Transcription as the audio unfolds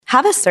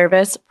Have a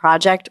service,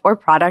 project, or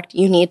product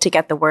you need to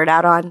get the word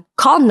out on?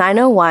 Call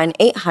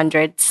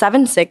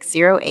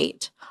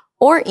 901-800-7608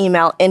 or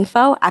email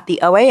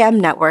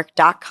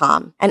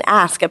info@theoamnetwork.com and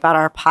ask about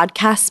our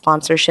podcast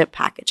sponsorship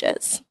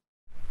packages.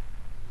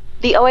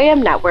 The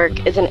OAM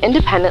Network is an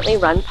independently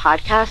run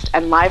podcast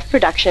and live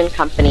production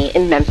company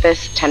in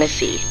Memphis,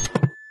 Tennessee.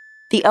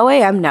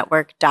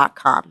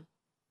 TheOAMNetwork.com.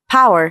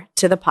 Power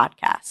to the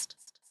podcast.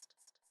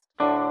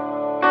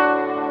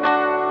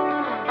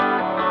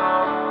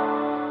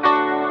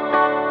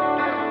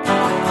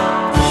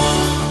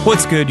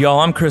 What's good,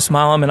 y'all? I'm Chris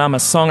Milam, and I'm a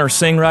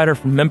singer-songwriter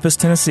from Memphis,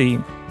 Tennessee.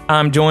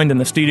 I'm joined in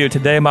the studio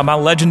today by my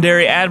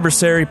legendary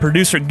adversary,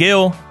 producer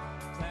Gil.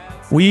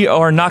 We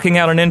are knocking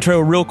out an intro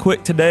real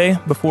quick today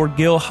before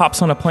Gil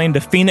hops on a plane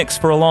to Phoenix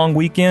for a long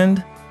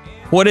weekend.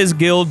 What is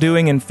Gil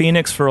doing in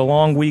Phoenix for a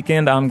long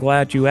weekend? I'm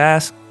glad you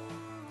asked.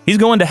 He's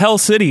going to Hell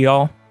City,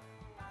 y'all.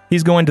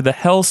 He's going to the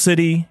Hell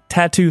City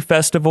Tattoo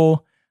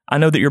Festival. I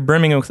know that you're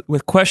brimming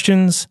with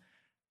questions.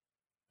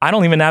 I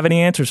don't even have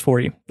any answers for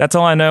you. That's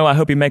all I know. I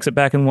hope he makes it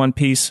back in one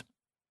piece.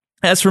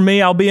 As for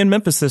me, I'll be in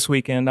Memphis this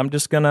weekend. I'm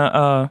just going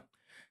to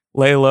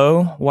lay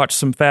low, watch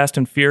some Fast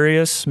and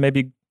Furious,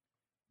 maybe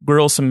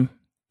grill some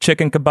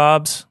chicken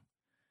kebabs,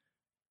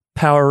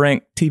 power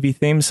rank TV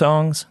theme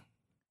songs,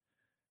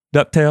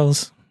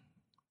 DuckTales,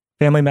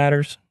 Family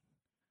Matters,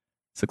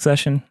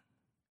 Succession.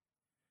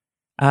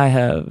 I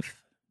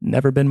have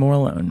never been more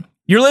alone.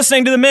 You're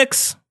listening to The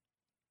Mix.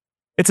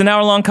 It's an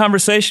hour-long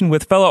conversation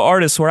with fellow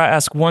artists where I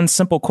ask one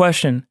simple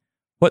question: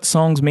 what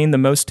songs mean the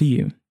most to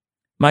you?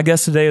 My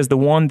guest today is the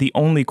one, the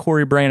only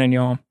Cory Branan,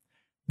 y'all.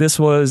 This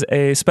was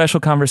a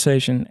special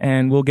conversation,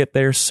 and we'll get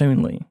there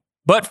soonly.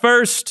 But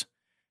first,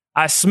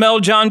 I smell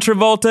John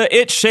Travolta.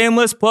 It's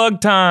shameless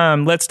plug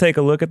time. Let's take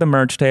a look at the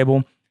merch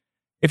table.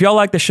 If y'all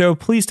like the show,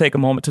 please take a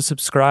moment to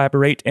subscribe,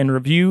 rate, and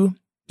review.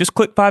 Just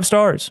click 5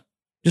 stars.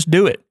 Just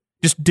do it.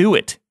 Just do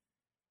it.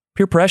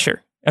 Peer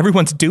pressure.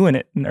 Everyone's doing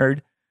it,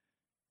 nerd.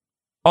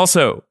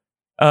 Also,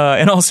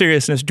 in all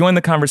seriousness, join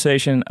the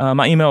conversation.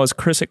 My email is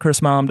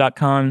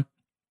chris@chrismilam.com.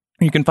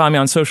 You can find me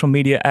on social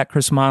media at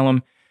Chris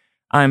Milam.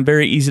 I'm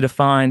very easy to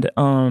find.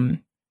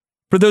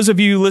 For those of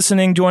you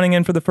listening, joining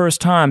in for the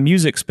first time,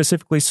 music,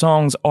 specifically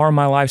songs, are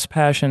my life's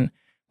passion.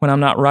 When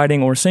I'm not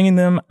writing or singing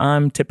them,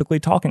 I'm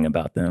typically talking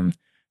about them.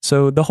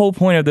 So the whole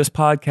point of this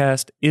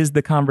podcast is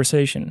the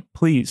conversation.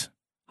 Please,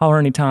 holler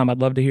anytime.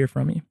 I'd love to hear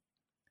from you.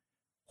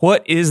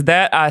 What is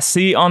that I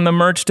see on the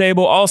merch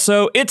table?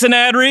 Also, it's an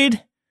ad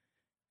read.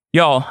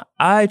 Y'all,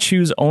 I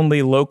choose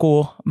only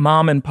local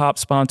mom and pop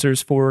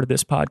sponsors for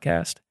this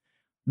podcast.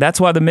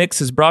 That's why The Mix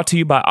is brought to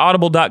you by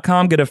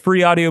Audible.com. Get a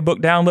free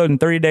audiobook download and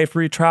 30-day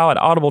free trial at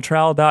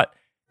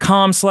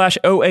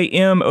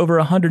audibletrial.com/OAM. Over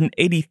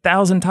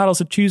 180,000 titles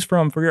to choose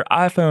from for your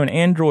iPhone,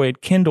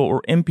 Android, Kindle,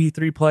 or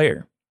MP3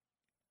 player.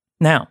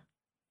 Now,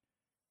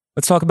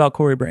 let's talk about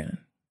Cory Branan.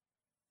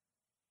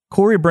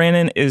 Cory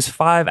Branan is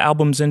 5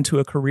 albums into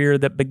a career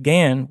that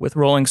began with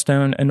Rolling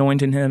Stone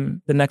anointing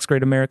him the next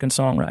great American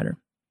songwriter.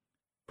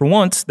 For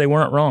once, they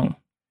weren't wrong.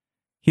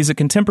 He's a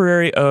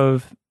contemporary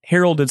of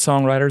heralded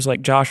songwriters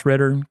like Josh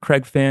Ritter,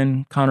 Craig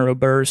Finn, Conor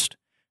Oberst,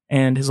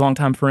 and his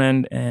longtime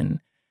friend and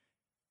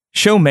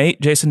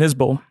showmate, Jason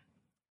Isbell.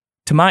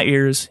 To my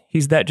ears,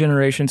 he's that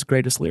generation's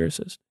greatest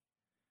lyricist.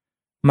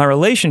 My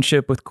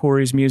relationship with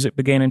Cory's music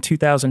began in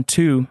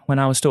 2002 when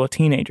I was still a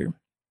teenager.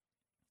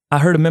 I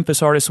heard a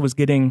Memphis artist was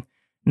getting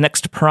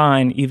next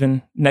Prine,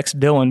 even next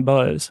Dylan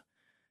buzz.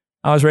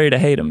 I was ready to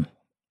hate him.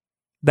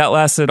 That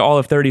lasted all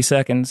of 30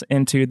 seconds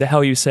into The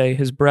Hell You Say,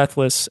 his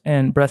breathless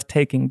and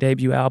breathtaking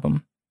debut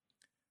album.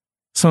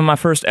 Some of my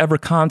first ever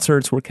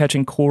concerts were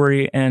catching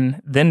Cory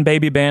and then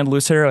baby band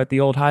Lucero at the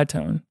Old High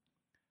Tone.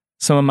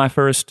 Some of my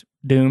first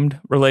doomed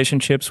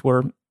relationships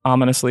were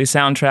ominously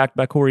soundtracked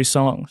by Cory's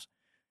songs.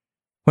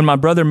 When my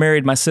brother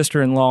married my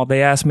sister-in-law,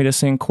 they asked me to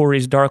sing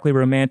Cory's darkly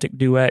romantic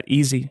duet,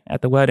 Easy,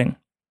 at the wedding.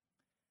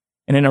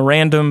 And in a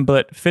random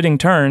but fitting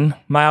turn,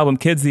 my album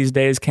Kids These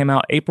Days came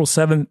out April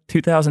 7th,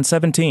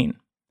 2017,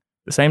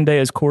 the same day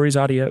as Cory's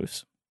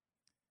Adios.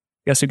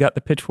 Guess who got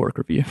the Pitchfork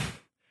review?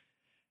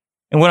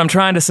 And what I'm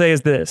trying to say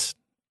is this: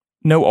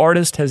 no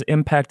artist has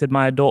impacted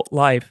my adult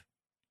life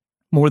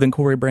more than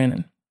Cory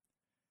Branan.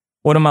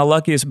 One of my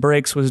luckiest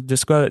breaks was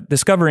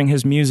discovering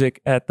his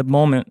music at the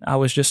moment I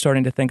was just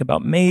starting to think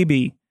about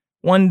maybe,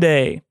 one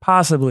day,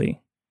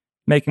 possibly,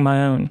 making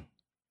my own.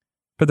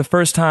 For the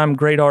first time,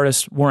 great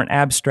artists weren't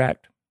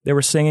abstract. They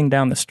were singing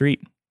down the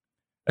street.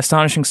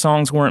 Astonishing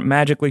songs weren't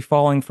magically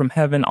falling from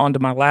heaven onto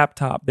my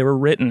laptop. They were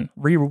written,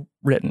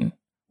 rewritten,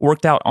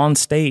 worked out on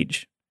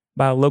stage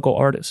by a local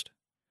artist.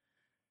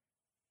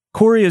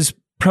 Cory is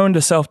prone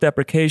to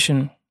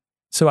self-deprecation,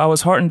 so I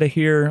was heartened to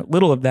hear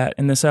little of that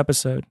in this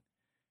episode.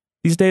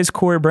 These days,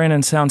 Cory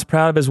Branan sounds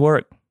proud of his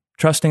work,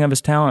 trusting of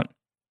his talent,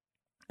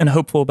 and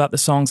hopeful about the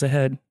songs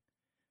ahead.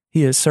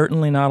 He is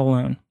certainly not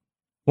alone.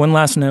 One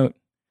last note.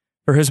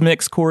 For his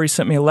mix, Cory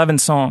sent me 11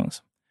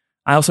 songs.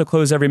 I also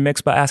close every mix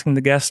by asking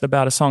the guest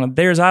about a song of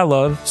theirs I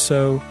love,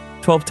 so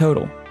 12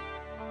 total.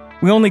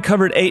 We only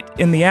covered 8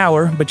 in the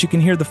hour, but you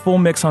can hear the full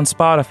mix on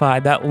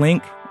Spotify. That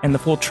link and the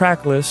full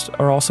track list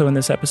are also in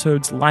this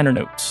episode's liner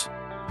notes.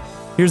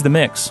 Here's the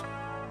mix.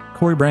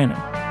 Cory Branan.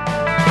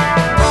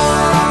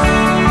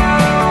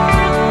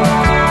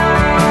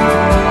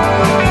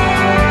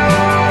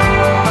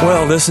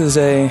 Well, this is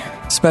a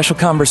special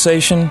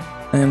conversation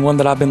and one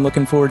that I've been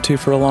looking forward to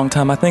for a long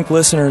time. I think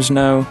listeners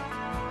know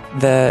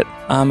that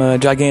I'm a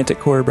gigantic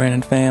Cory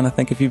Branan fan. I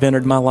think if you've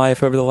entered my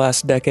life over the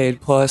last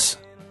decade plus,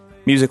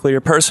 musically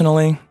or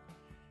personally,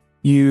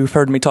 you've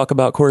heard me talk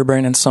about Cory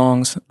Branan's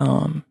songs.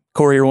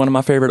 Cory, you're one of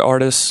my favorite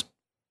artists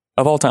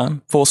of all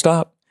time, full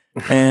stop.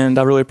 And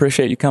I really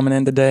appreciate you coming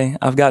in today.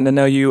 I've gotten to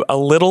know you a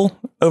little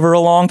over a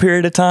long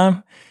period of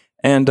time,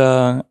 and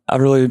I've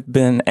really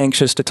been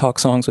anxious to talk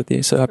songs with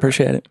you, so I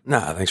appreciate it.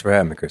 Nah, thanks for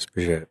having me, Chris.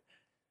 Appreciate it.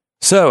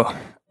 So,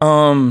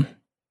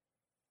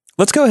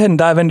 let's go ahead and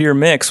dive into your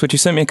mix, which you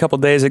sent me a couple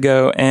days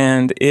ago,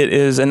 and it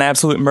is an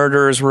absolute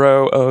murderer's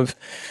row of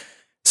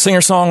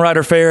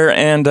singer-songwriter fare,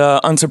 and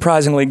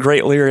unsurprisingly,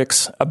 great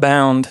lyrics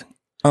abound.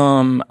 I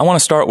want to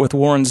start with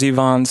Warren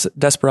Zevon's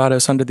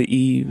Desperados Under the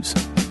Eaves.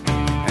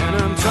 And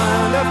I'm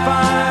trying to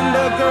find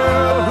a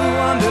girl who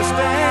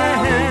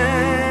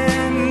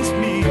understands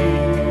me,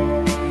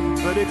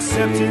 but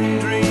except in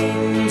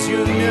dreams,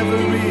 you're never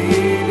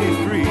really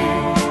free.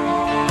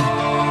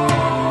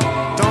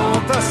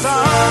 Don't the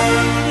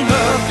sun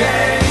look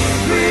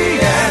angry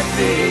at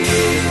me?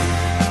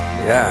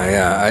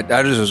 Yeah.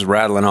 I just was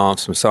rattling off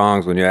some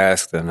songs when you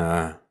asked, and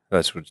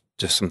that's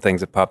just some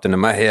things that popped into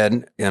my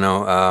head.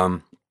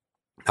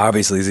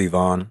 Obviously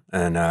Zevon,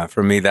 and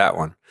for me, that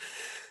one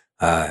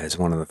is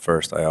one of the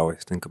first I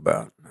always think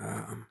about.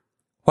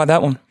 Why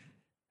that one?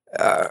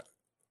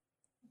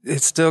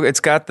 It's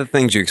got the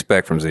things you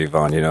expect from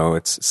Zevon.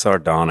 It's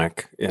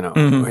sardonic.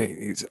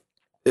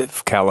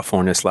 If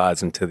California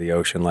slides into the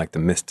ocean like the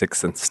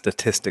mystics and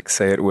statistics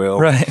say it will,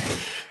 Right.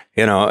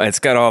 It's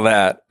got all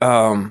that.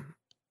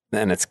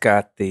 And it's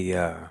got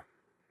the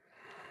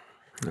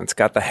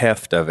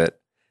heft of it,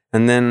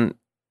 and then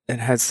it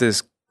has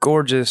this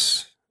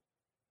gorgeous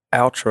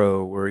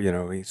outro where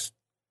he's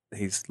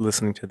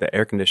listening to the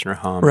air conditioner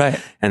hum, Right.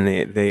 and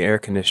the air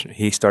conditioner,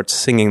 he starts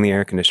singing the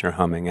air conditioner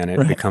humming, and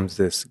it becomes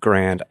this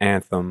grand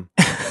anthem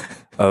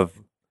of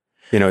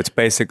it's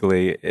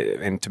basically,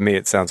 and to me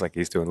it sounds like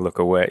he's doing Look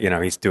Away.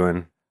 He's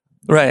doing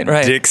Right.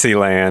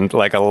 Dixieland,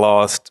 like a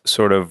lost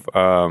sort of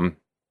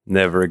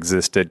never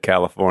existed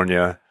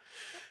California.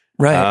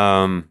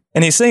 Right.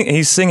 And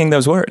he's singing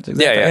those words.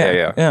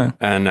 Exactly. Yeah.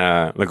 And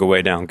Look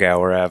Away Down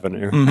Gower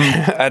Avenue.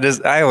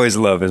 Mm-hmm. I always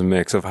love his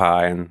mix of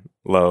high and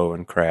low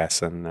and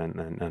crass and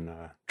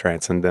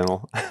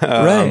transcendental.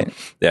 Right.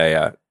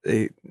 Yeah.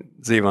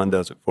 Zevon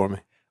does it for me.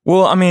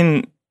 Well, I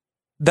mean,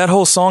 that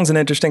whole song's an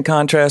interesting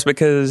contrast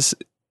because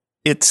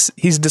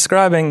he's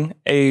describing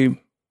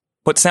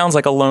what sounds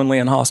like a lonely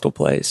and hostile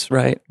place,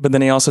 right? But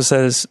then he also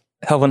says,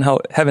 heaven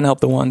help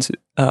the ones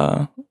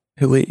who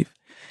leave.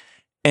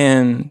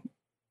 And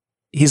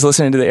he's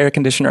listening to the air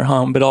conditioner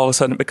hum, but all of a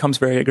sudden it becomes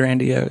very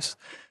grandiose.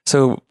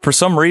 So for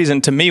some reason,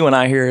 to me, when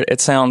I hear it,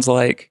 it sounds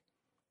like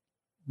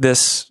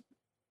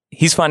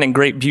he's finding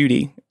great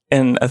beauty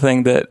in a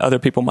thing that other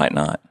people might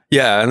not.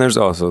 Yeah, and there's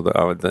also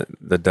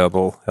the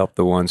double help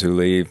the ones who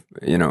leave.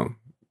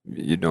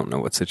 You don't know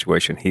what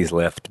situation he's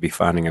left to be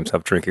finding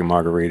himself drinking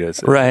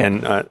margaritas, right?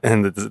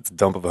 And the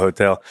dump of a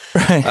hotel,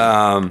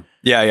 right?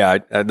 He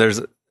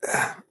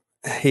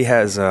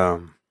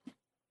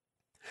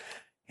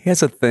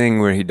has a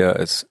thing where he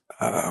does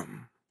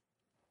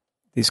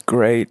these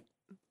great,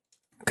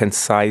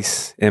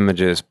 concise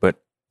images,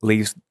 but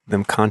leaves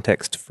them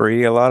context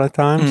free a lot of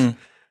times.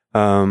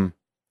 One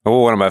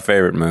of my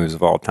favorite moves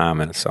of all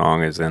time in a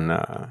song is in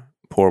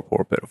 "Poor,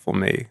 Poor, Pitiful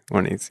Me,"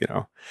 when he's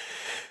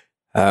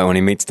when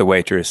he meets the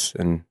waitress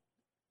and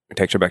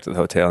takes her back to the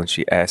hotel, and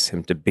she asks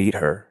him to beat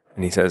her,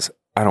 and he says,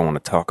 "I don't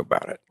want to talk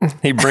about it."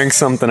 He brings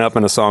something up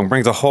in a song,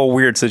 brings a whole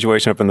weird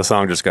situation up in the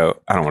song, just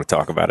go, "I don't want to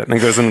talk about it." And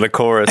then goes into the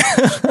chorus.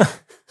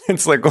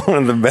 It's like one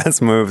of the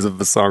best moves of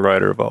a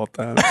songwriter of all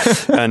time.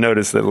 I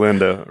noticed that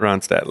Linda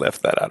Ronstadt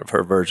left that out of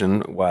her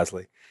version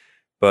wisely.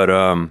 But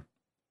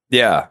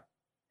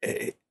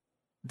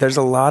there's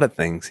a lot of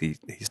things he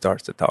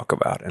starts to talk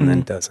about and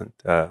then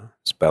doesn't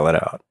spell it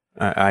out.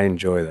 I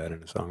enjoy that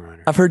in a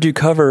songwriter. I've heard you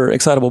cover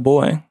Excitable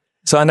Boy,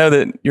 so I know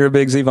that you're a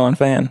big Zevon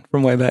fan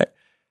from way back.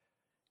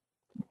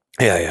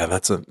 Yeah,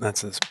 that's a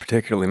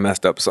particularly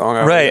messed up song.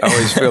 Right. I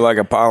always feel like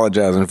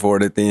apologizing for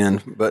it at the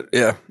end, but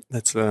yeah,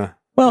 it's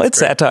it's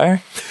great.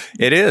 satire.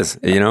 It is,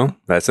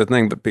 that's the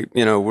thing. But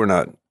we're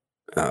not.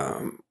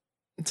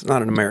 It's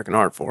not an American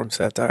art form,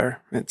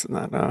 satire. It's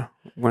not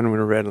when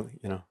we're ready.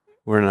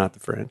 We're not the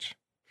French.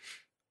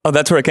 Oh,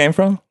 that's where it came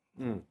from?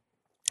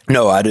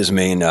 No, I just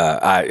mean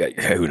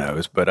who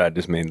knows, but I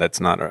just mean that's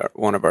not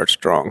one of our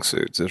strong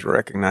suits is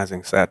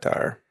recognizing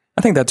satire.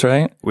 I think that's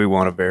right. We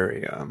want a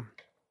very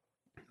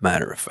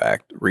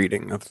matter-of-fact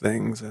reading of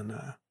things, and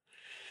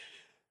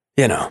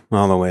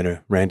all the way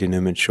to Randy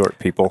Newman's Short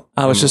People.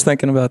 I was just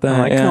thinking about that.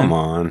 Like, come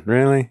on,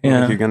 really?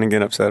 Yeah. Like, you're going to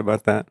get upset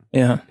about that?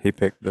 Yeah. He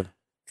picked the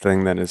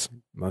thing that is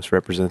most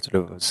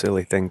representative of a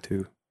silly thing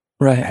to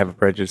right. have a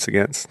prejudice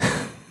against.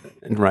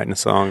 and writing a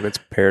song that's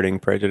parroting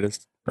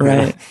prejudice.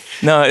 Right.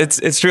 No,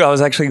 it's true. I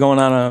was actually going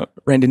on a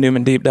Randy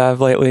Newman deep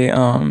dive lately,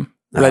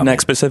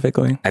 Redneck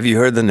specifically. Have you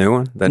heard the new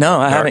one? No,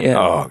 I haven't yet.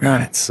 Oh, God,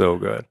 No. it's so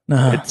good.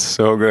 Uh-huh. It's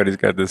so good. He's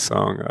got this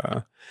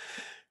song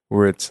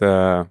where it's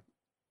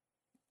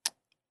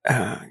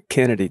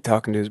Kennedy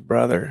talking to his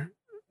brother,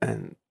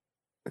 and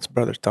his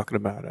brother's talking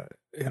about,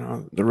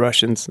 the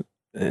Russians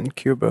in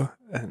Cuba,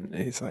 and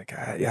he's like,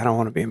 I don't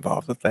want to be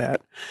involved with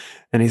that.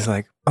 And he's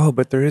like, oh,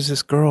 but there is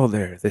this girl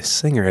there, this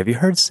singer. Have you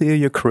heard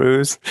Celia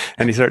Cruz?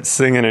 And he starts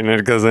singing, and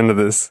it goes into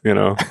this,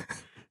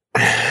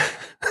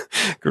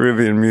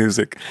 Caribbean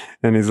music.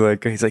 And he's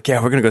like,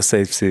 yeah, we're gonna go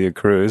save Celia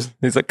Cruz.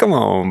 He's like, come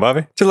on,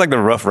 Bobby, just like the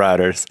Rough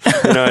Riders.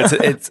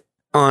 It's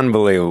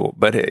unbelievable.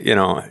 But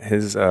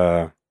his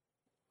some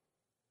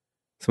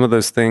of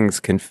those things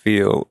can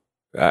feel,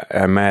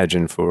 I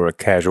imagine, for a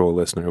casual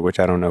listener, which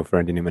I don't know if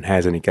Randy Newman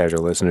has any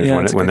casual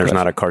listeners when there's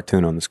not a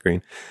cartoon on the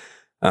screen.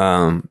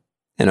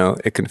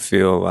 It can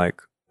feel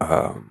like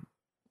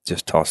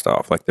just tossed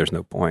off, like there's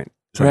no point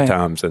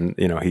sometimes. Right.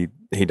 And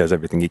he does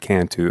everything he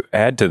can to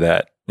add to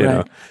that. You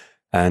know,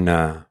 and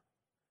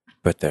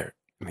but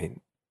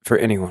for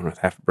anyone with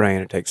half a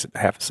brain, it takes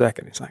half a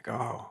second. It's like,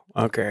 oh,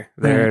 okay,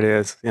 there it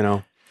is.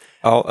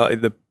 All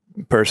the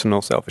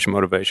personal, selfish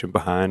motivation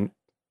behind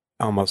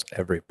almost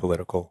every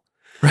political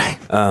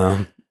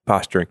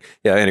posturing.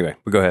 Yeah. Anyway,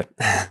 we go ahead.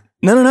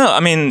 No. I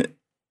mean,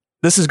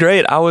 this is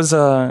great. I was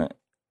when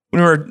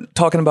we were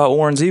talking about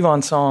Warren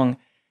Zevon's song.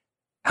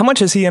 How much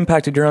has he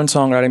impacted your own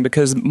songwriting?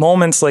 Because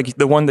moments like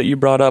the one that you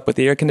brought up with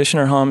the air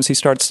conditioner hums, he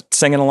starts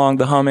singing along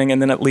the humming,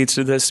 and then it leads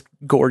to this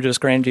gorgeous,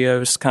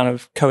 grandiose kind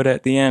of coda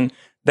at the end.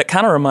 That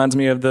kind of reminds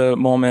me of the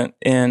moment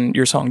in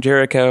your song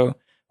Jericho,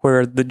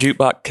 where the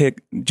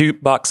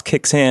jukebox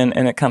kicks in,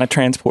 and it kind of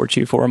transports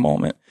you for a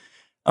moment.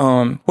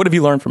 What have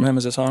you learned from him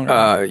as a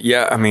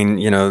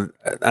songwriter?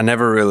 I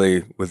never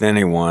really, with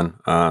anyone,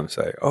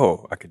 say,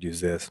 "Oh, I could use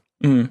this."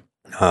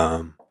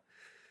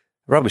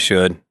 Probably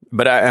should.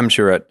 But I'm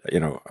sure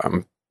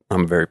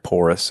I'm very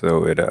porous,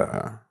 so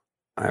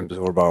I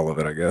absorb all of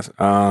it, I guess.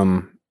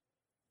 I'm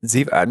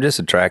just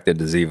attracted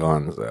to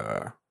Zevon's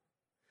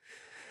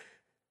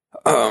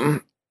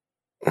how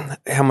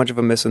much of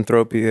a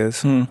misanthrope he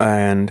is,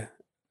 and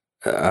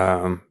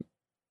how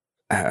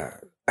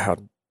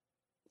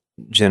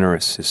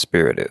generous his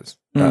spirit is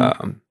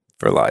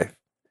for life.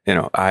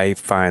 I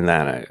find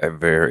that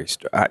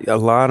a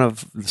lot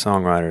of the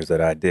songwriters that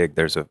I dig.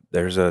 There's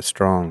a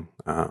strong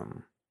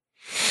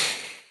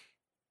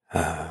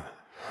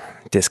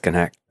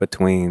disconnect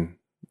between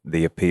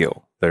the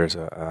appeal. There's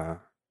a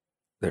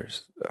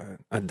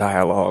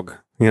dialogue,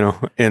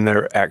 in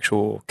their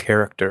actual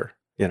character,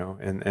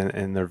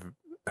 and their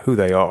who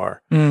they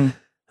are.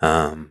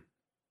 I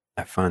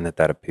find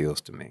that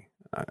appeals to me.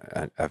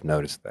 I've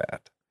noticed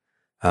that.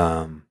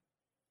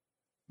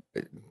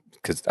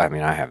 Because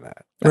I have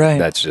that. Right.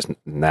 That's just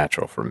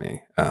natural for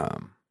me.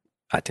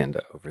 I tend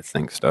to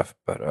overthink stuff,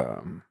 but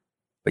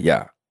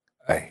yeah,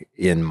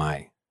 in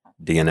my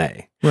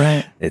DNA,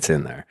 right, it's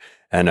in there.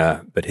 And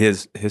but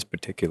his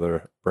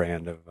particular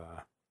brand of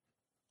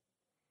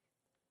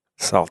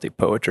salty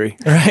poetry,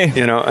 right,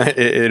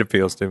 it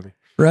appeals to me.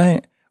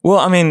 Right.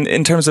 Well,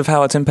 in terms of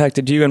how it's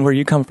impacted you and where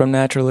you come from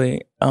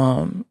naturally,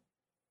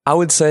 I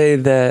would say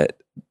that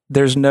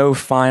there's no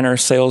finer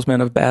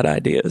salesman of bad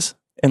ideas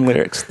in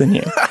lyrics than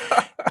you.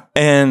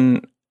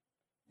 And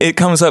it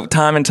comes up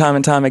time and time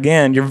and time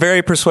again. You're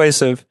very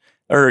persuasive,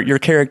 or your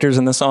characters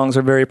in the songs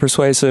are very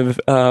persuasive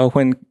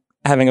when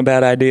having a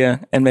bad idea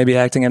and maybe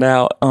acting it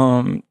out.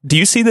 Do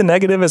you see the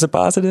negative as a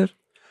positive?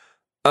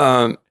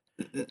 Not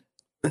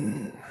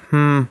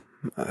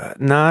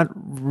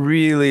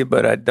really,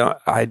 but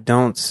I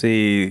don't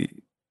see.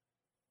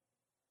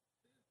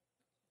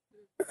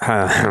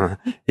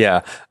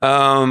 Yeah.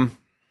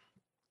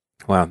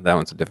 Wow, that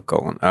one's a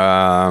difficult one.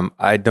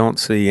 I don't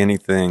see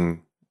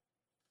anything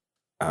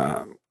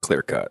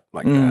clear cut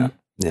like that.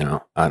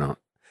 I don't.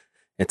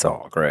 It's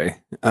all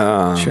gray.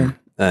 Sure.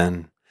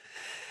 And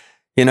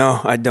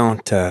I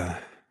don't.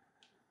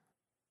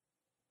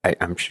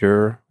 I'm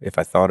sure if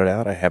I thought it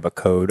out, I have a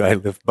code I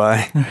live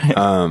by.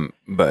 Right.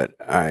 But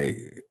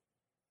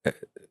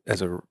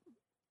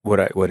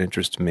what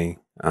interests me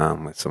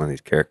with some of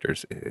these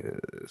characters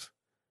is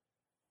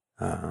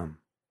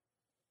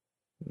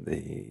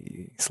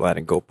the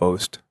sliding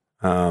goalpost.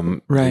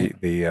 Right.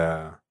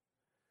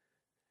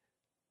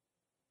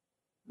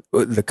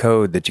 The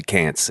code that you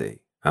can't see.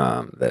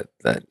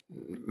 That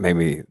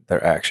maybe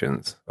their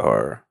actions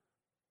are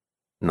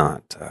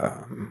not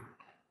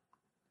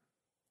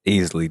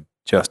easily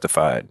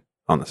justified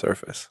on the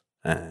surface,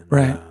 and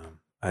right.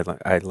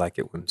 I like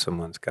it when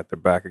someone's got their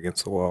back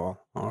against the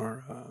wall,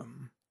 or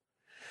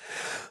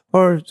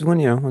when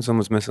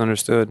someone's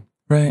misunderstood.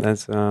 Right.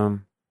 That's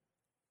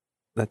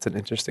an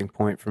interesting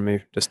point for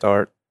me to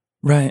start.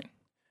 Right.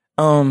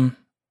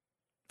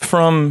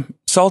 From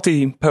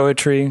salty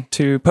poetry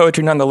to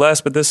poetry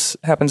nonetheless, but this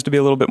happens to be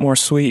a little bit more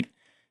sweet.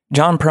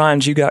 John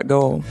Prine's You Got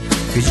Gold.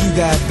 'Cause you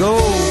got gold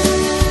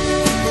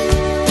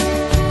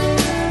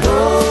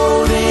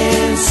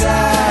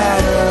inside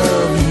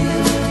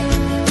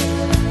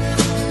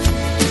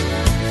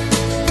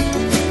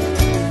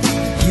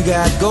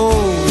gold.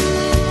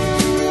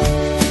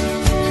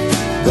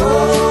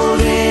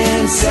 Gold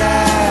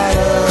inside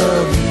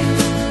of you.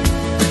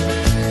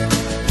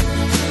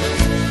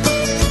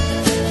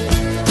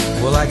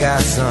 Well, I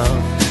got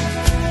some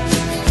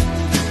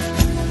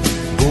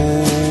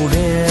gold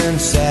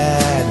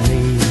inside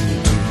me.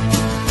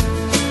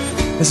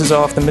 This is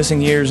off The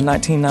Missing Years,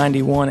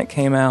 1991. It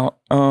came out.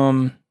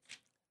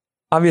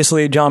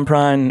 Obviously, John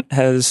Prine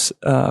has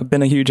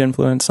been a huge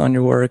influence on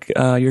your work.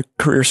 Your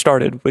career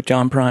started with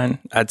John Prine.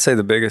 I'd say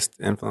the biggest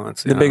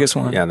influence. The biggest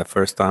one. Yeah, the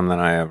first time that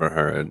I ever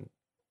heard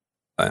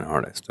an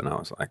artist, and I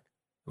was like,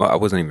 well, I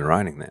wasn't even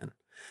writing then.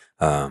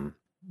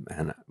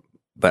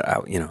 But I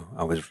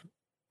was,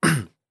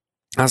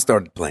 I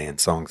started playing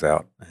songs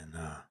out and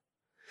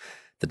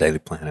the Daily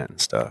Planet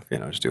and stuff,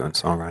 just doing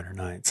songwriter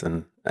nights,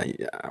 and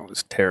I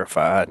was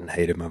terrified and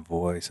hated my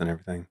voice and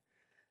everything.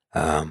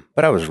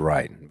 But I was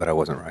writing, but I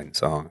wasn't writing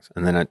songs.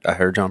 And then I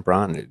heard John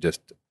Prine, and it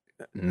just,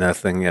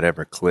 nothing had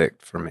ever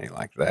clicked for me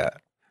like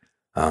that.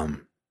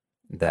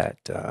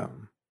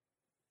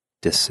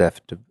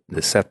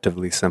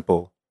 Deceptively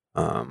simple,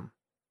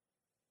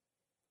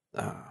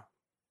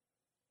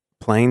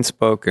 plain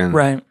spoken,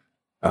 Right.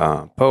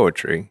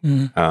 Poetry.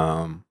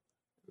 Mm-hmm.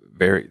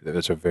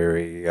 There's a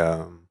very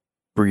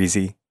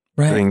breezy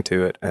Right. thing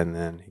to it, and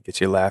then he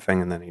gets you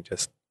laughing, and then he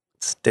just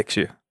sticks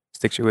you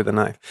with a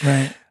knife.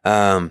 Right.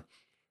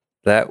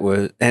 That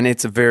was, and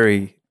it's a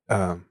very,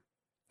 I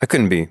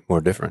couldn't be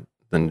more different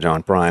than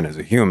John Prine as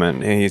a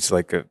human. He's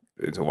like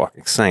he's a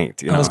walking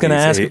saint. I was going to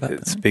ask about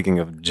that. Speaking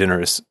of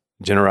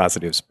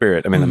generosity of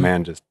spirit, I mean, the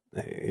man just,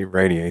 he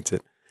radiates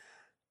it.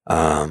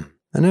 And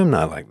I'm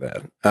not like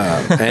that.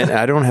 And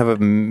I don't have a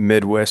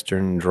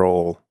Midwestern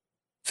droll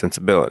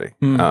sensibility.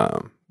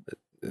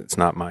 It's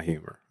not my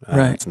humor.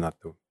 Right. It's not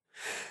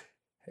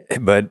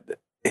but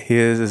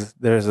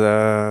there's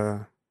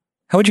a...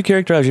 How would you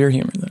characterize your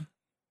humor then?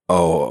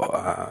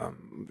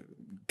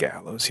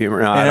 Gallows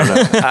humor. No, I don't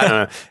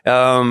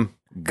know.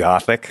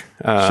 Gothic.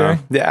 Sure.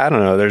 Yeah, I don't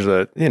know. There's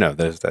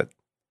that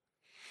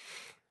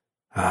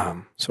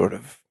sort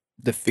of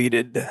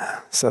defeated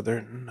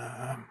Southern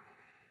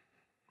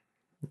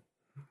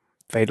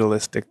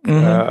fatalistic.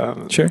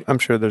 Sure. I'm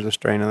sure there's a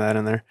strain of that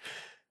in there.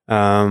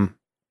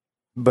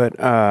 But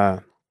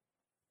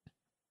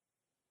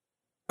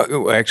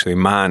actually,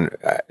 mine.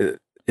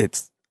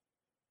 It's.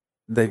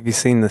 Have you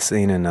seen the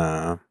scene in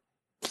the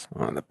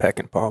Peck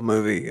and Paul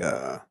movie?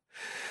 When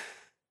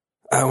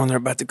they're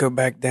about to go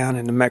back down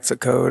into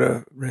Mexico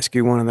to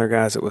rescue one of their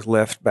guys that was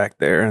left back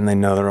there, and they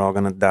know they're all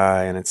going to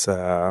die, and it's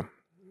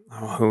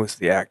who was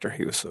the actor?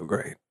 He was so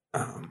great.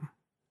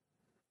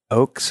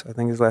 Oakes, I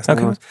think his last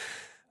name was.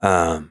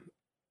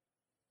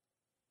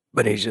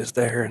 But he's just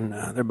there, and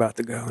they're about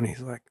to go, and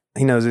he's like,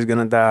 he knows he's going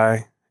to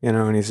die,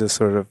 and he's just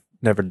sort of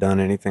never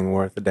done anything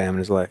worth a damn in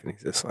his life, and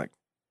he's just like,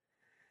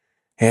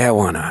 yeah,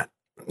 why not?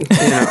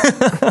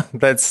 I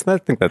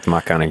think that's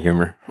my kind of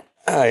humor.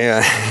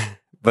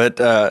 But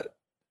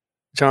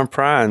John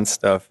Prine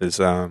stuff is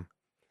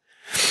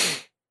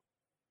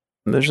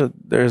there's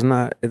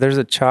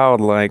a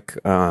childlike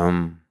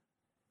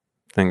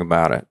thing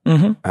about it.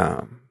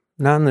 Mm-hmm.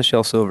 Not in the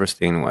Shel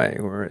Silverstein way,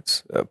 where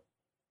it's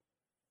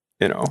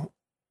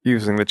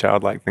using the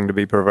childlike thing to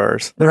be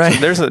perverse. Right.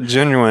 So there's a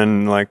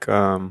genuine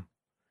a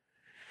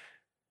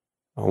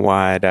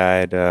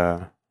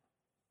wide-eyed.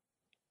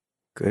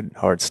 Good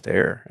hard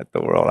stare at the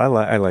world.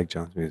 I like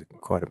John's music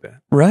quite a bit.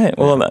 Right.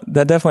 Well,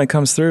 that definitely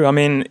comes through. I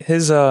mean,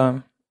 his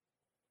some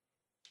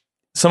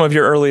of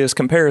your earliest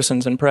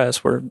comparisons in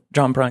press were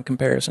John Prine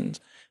comparisons.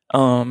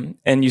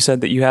 And you said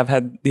that you have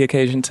had the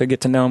occasion to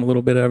get to know him a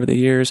little bit over the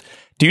years.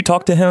 Do you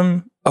talk to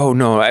him? Oh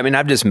no! I mean,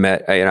 I've just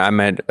met. I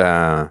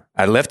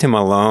left him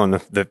alone.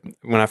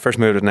 When I first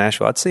moved to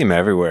Nashville, I'd see him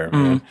everywhere.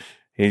 Man.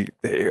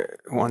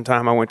 One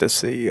time I went to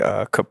see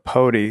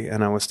Capote,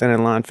 and I was standing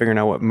in line figuring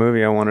out what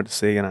movie I wanted to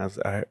see, and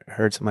I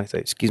heard somebody say,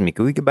 "Excuse me,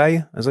 could we get by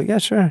you?" I was like, "Yeah,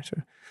 sure."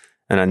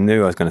 And I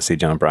knew I was going to see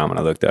John Prine when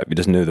I looked up. You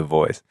just knew the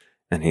voice,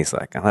 and he's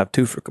like, "I'll have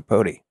 2 for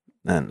Capote,"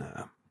 and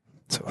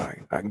so I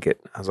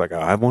was like,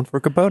 "I'll have 1 for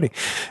Capote,"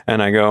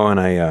 and I go and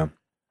I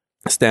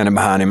standing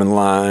behind him in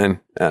line,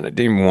 and I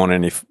didn't even want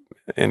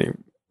any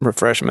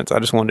refreshments. I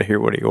just wanted to hear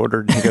what he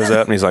ordered. He goes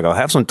up and he's like, "I'll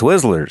have some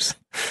Twizzlers."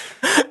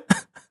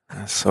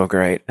 That's so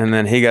great. And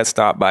then he got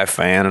stopped by a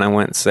fan, and I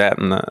went and sat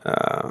in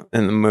the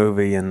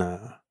movie, and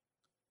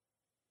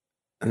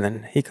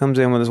then he comes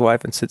in with his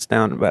wife and sits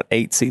down about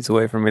 8 seats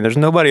away from me. There's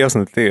nobody else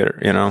in the theater,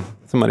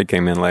 Somebody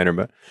came in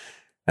later,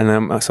 and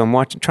then so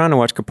I'm trying to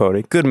watch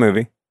Capote. Good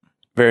movie,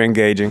 very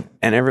engaging.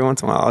 And every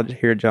once in a while, I'll just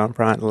hear John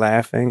Prine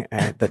laughing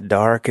at the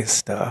darkest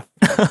stuff.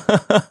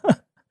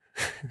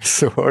 It's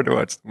so hard to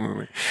watch the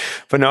movie.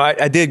 But no,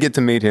 I did get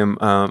to meet him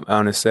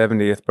on his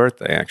 70th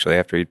birthday, actually,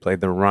 after he'd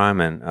played the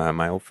Ryman.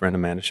 My old friend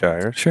Amanda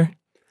Shire. Sure.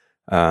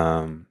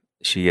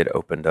 She had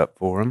opened up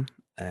for him,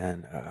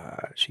 and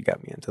she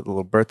got me into the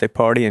little birthday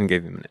party and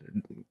gave me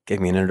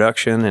an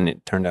introduction, and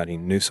it turned out he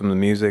knew some of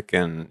the music,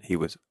 and it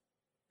was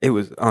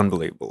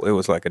unbelievable. It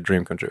was like a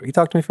dream come true. He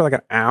talked to me for like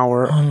an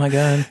hour. Oh my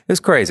God. It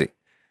was crazy.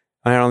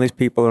 I had all these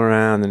people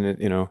around, and it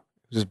was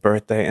was his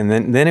birthday, and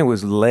then it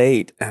was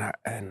late, and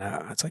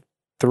it's like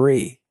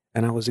 3,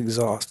 and I was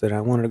exhausted.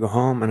 I wanted to go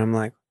home, and I'm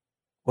like,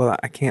 well,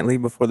 I can't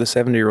leave before the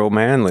 70-year-old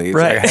man leaves.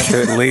 Right. I have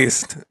to at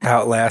least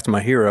outlast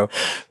my hero.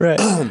 Right.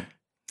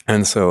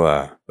 And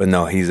so, but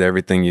no, he's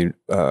everything you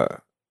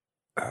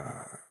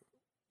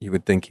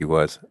would think he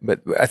was.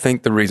 But I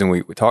think the reason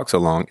we talk so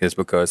long is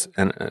because,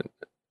 and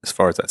as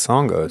far as that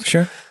song goes,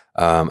 Sure.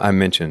 I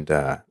mentioned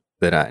that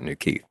I knew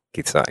Keith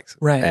Sykes.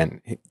 Right.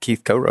 And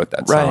Keith co-wrote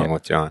that song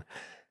with John.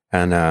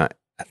 And I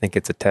think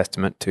it's a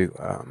testament to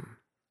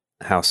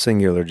how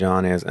singular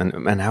John is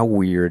and how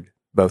weird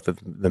both of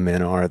the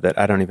men are, that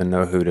I don't even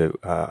know who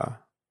to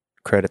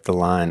credit the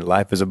line,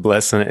 "Life is a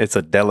blessing, it's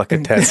a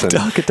delicatessen."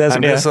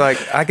 Delicatessen, I'm just like,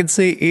 I could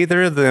see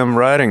either of them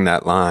writing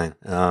that line.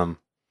 But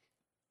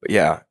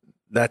yeah,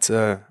 that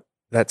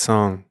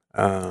song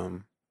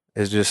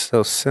is just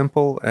so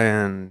simple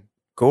and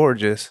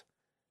gorgeous.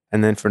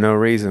 And then for no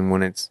reason,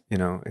 when it's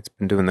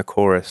been doing the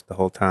chorus the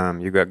whole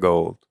time, you got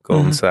gold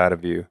inside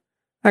of you.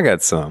 I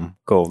got some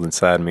gold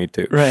inside me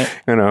too. Right.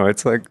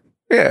 It's like,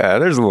 yeah,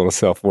 there's a little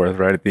self-worth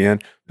right at the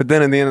end. But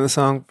then at the end of the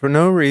song, for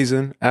no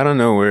reason, out of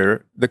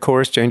nowhere, the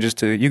chorus changes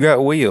to, you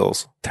got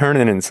wheels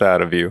turning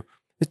inside of you.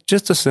 It's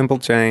just a simple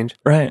change.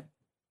 Right.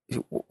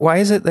 Why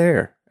is it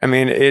there? I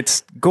mean,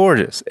 it's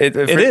gorgeous. It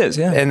is,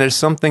 yeah. And there's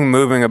something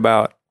moving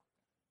about,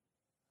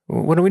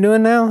 what are we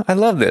doing now? I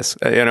love this.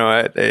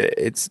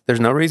 There's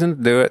no reason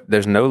to do it.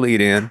 There's no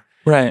lead in.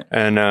 Right.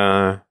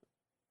 And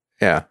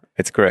yeah,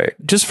 it's great.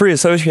 Just free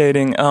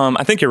associating.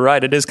 I think you're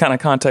right. It is kind of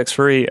context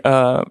free.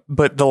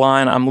 But the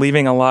line, "I'm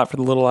leaving a lot for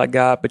the little I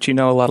got, but a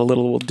lot of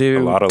little will do."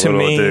 A lot of little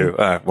will do.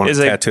 I want it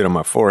tattooed on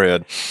my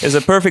forehead. Is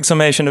a perfect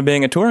summation of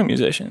being a touring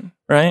musician,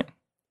 right?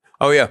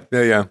 Oh yeah.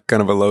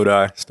 Kind of a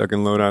Lodi, stuck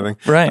in Lodi thing.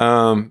 Right.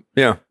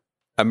 Yeah.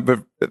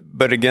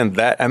 But again,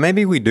 that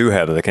maybe we do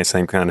have the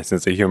same kind of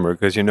sense of humor,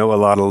 because a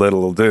lot of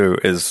little will do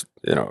is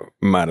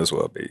might as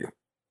well be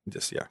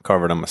just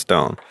carved on my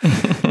stone.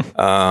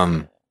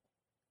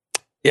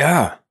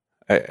 Yeah,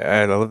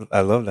 I love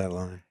that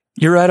line.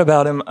 You're right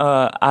about him.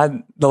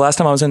 The last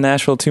time I was in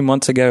Nashville 2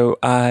 months ago,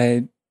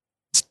 I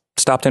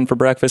stopped in for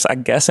breakfast, I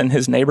guess in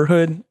his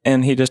neighborhood,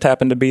 and he just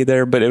happened to be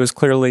there. But he was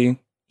clearly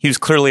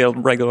a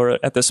regular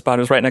at this spot.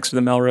 It was right next to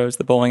the Melrose,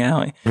 the bowling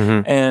alley,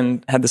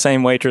 and had the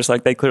same waitress.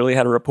 Like, they clearly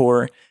had a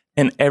rapport,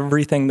 and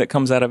everything that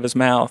comes out of his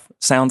mouth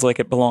sounds like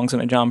it belongs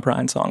in a John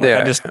Prine song. Like,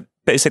 I just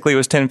basically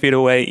was 10 feet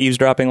away,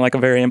 eavesdropping like a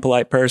very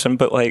impolite person,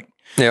 but like.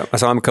 Yeah, I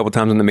saw him a couple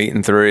times in the Meet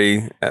and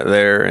 3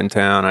 there in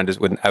town. I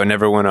would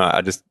never want to.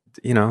 I just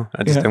didn't want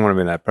to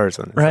be that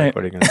person. It's right. Like,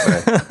 what are you going to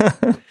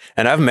say?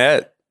 And I've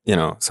met,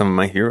 some of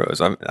my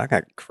heroes. I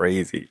got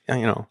crazy.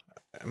 I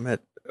met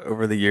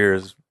over the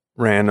years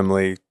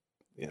randomly,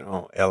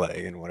 LA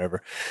and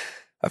whatever.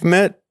 I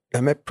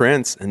met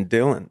Prince and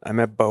Dylan. I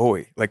met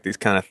Bowie, like these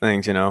kind of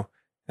things,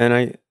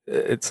 And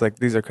it's like,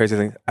 these are crazy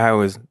things. I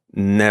was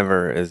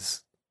never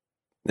as,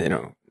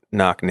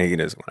 knock-kneed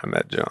as when I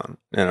met John,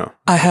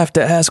 I have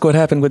to ask, what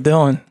happened with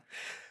Dylan?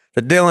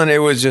 But Dylan, it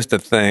was just a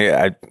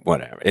thing.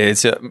 Whatever.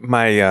 It's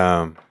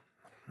I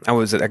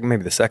was at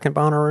maybe the second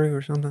Bonnaroo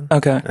or something.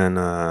 Okay.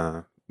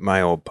 And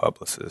my old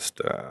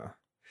publicist,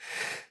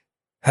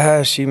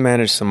 she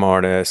managed some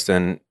artists,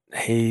 and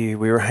we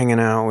were hanging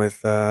out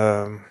with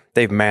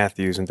Dave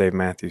Matthews, and Dave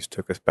Matthews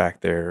took us back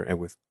there and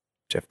with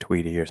Jeff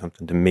Tweedy or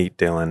something to meet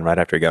Dylan right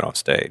after he got off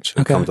stage. So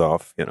it comes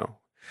off,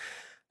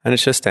 and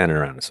it's just standing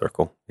around in a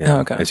circle.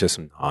 Okay. It's just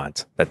some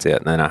nods. That's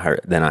it. And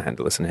then I had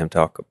to listen to him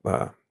talk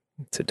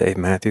to Dave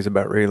Matthews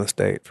about real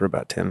estate for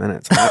about 10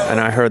 minutes.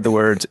 And I heard the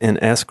words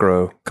 "in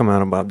escrow" come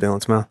out of Bob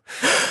Dylan's mouth.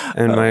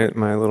 And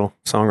my little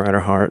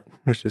songwriter heart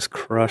was just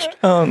crushed.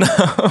 Oh, no.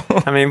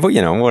 I mean, what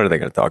are they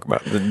going to talk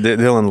about?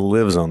 Dylan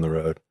lives on the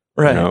road.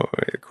 Right.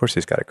 Of course,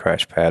 he's got a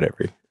crash pad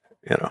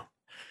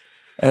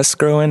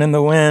Escrowing in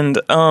the wind.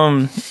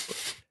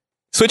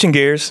 Switching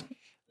gears,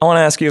 I want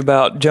to ask you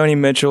about Joni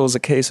Mitchell's "A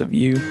Case of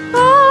You."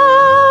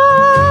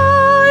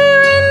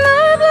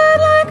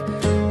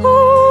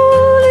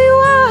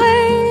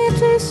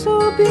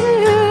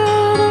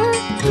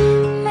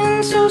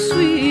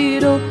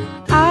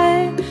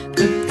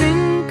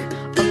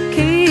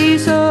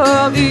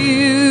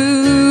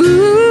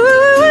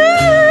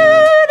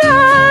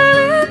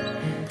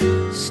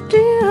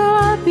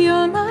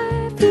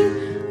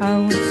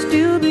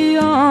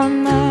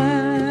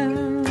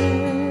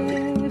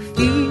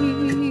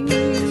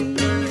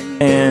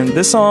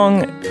 This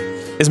song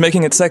is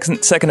making its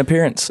second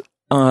appearance.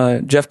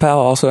 Jeff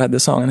Powell also had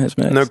this song in his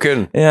mix. No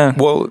kidding. Yeah.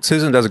 Well,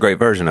 Susan does a great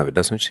version of it,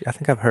 doesn't she? I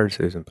think I've heard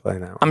Susan play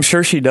that one. I'm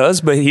sure she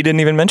does, but he didn't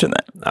even mention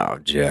that. Oh,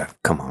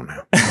 Jeff, come on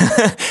now.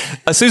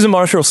 A Susan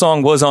Marshall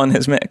song was on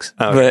his mix,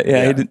 but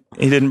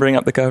he didn't bring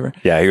up the cover.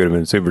 Yeah, he would have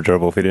been super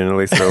trouble if he didn't at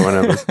least throw one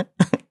of us.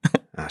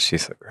 Oh,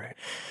 she's so great.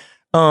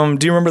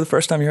 Do you remember the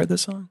first time you heard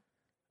this song?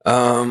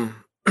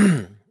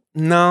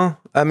 No.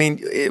 I mean,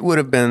 it would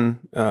have been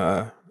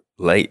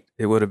late.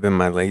 It would have been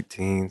my late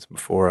teens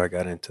before I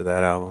got into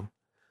that album.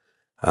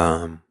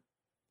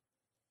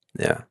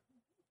 Yeah.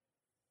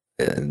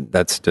 And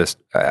that's just,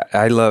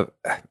 I love,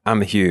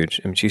 I'm a huge,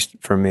 I mean,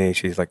 for me,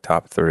 she's like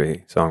top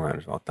 3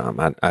 songwriters of all time.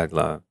 I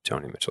love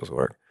Joni Mitchell's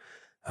work.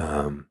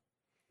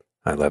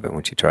 I love it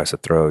when she tries to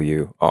throw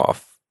you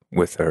off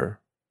with her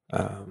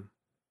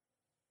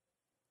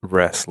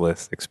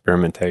restless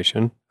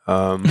experimentation.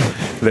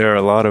 There are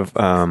a lot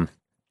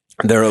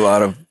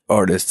of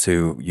artists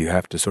who you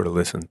have to sort of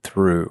listen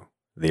through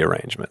the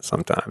arrangement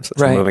sometimes.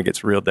 Some of it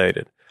gets real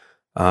dated.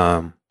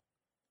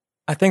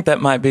 I think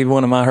that might be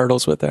one of my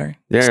hurdles with her.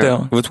 Yeah,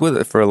 still. It's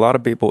with for a lot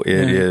of people.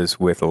 It is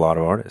with a lot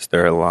of artists.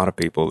 There are a lot of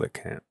people that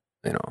can't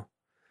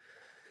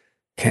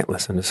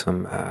listen to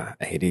some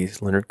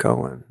 80s Leonard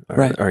Cohen,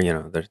 or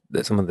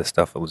there's some of this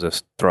stuff will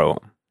just throw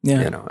them.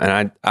 Yeah,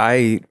 and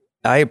I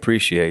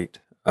appreciate.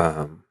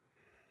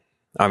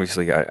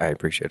 Obviously, I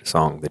appreciate a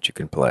song that you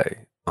can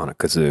play on a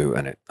kazoo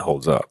and it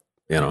holds up.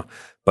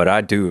 But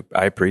I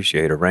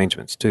appreciate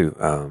arrangements too.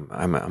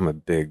 I'm a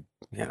big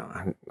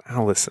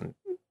I listen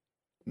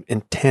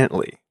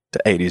intently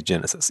to 80s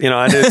Genesis.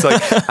 It's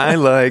like I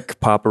like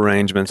pop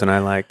arrangements and I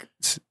like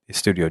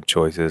studio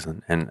choices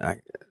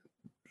and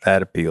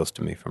that appeals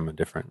to me from a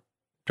different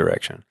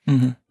direction.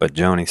 Mm-hmm. But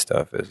Joni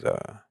stuff is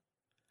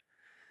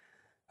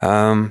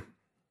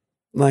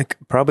like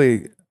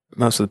probably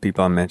most of the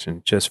people I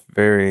mentioned just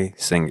very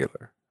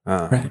singular.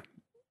 Right.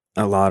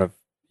 A lot of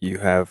you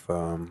have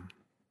a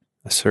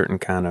certain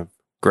kind of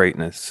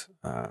greatness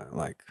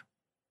like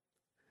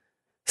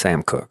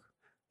Sam Cooke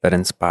that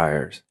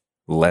inspires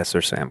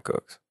lesser Sam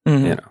Cookes,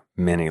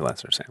 many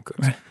lesser Sam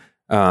Cookes. Right.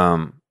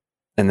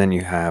 And then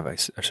you have a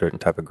certain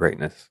type of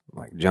greatness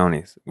like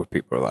Joni's where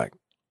people are like,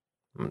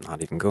 I'm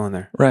not even going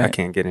there. Right. I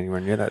can't get anywhere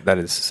near that. That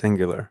is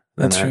singular.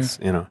 That's true.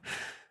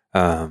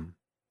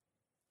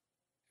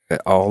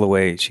 All the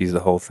way, she's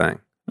the whole thing.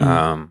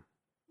 Mm-hmm.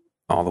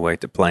 All the way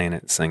to playing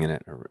it, singing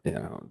it,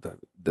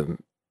 the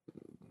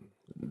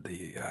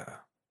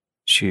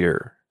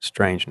sheer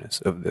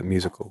strangeness of the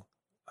musical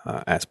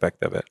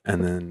aspect of it.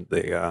 And then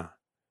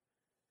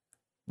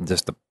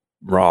just the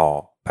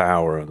raw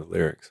power of the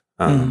lyrics.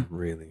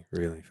 Really,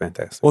 really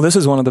fantastic. Well, this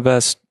is one of the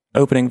best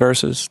opening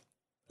verses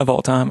of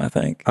all time, I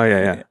think. Oh,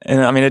 yeah.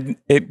 And I mean,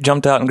 it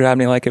jumped out and grabbed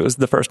me like it was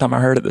the first time I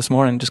heard it this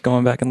morning, just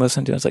going back and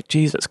listening to it. I was like,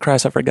 Jesus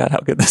Christ, I forgot how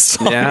good this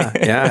song is.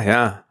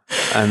 Yeah.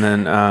 And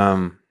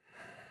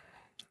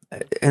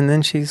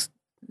then he's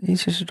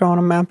just drawing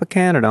a map of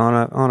Canada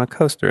on a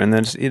coaster. And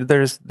then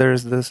there's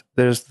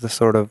the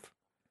sort of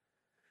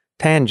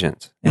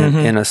tangents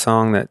in a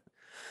song that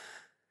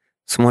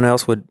someone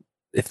else would,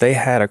 if they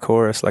had a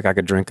chorus, like I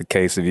could drink a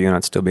case of you and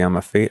I'd still be on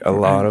my feet. A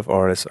lot of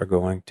artists are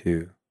going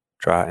to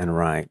try and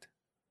write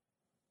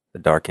the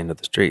dark end of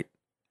the street.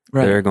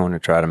 Right. They're going to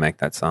try to make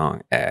that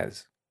song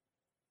as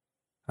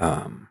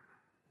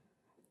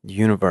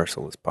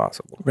universal as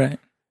possible. Right.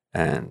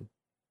 And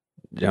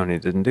Joni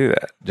didn't do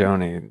that.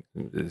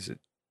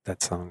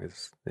 That song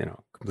is,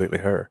 completely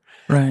her.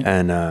 Right.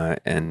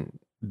 And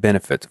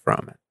benefits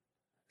from it.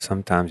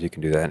 Sometimes you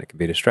can do that and it can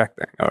be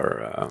distracting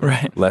or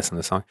lessen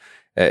the song.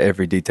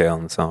 Every detail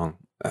in the song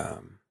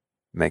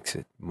makes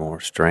it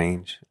more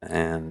strange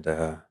and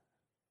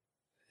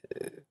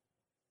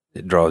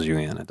it draws you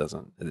in.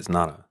 It's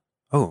not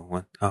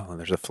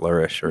there's a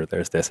flourish or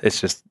there's this. It's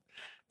just,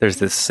 there's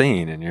this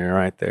scene and you're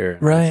right there.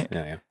 Right.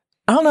 Yeah.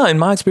 I don't know. In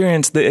my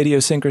experience, the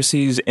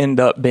idiosyncrasies end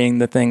up being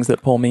the things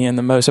that pull me in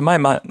the most. It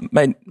might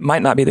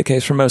not be the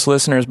case for most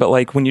listeners, but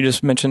like when you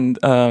just mentioned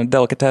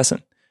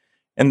Delicatessen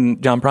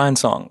and John Prine's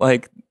song,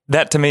 like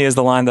that to me is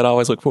the line that I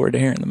always look forward to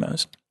hearing the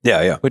most.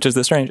 Yeah. Which is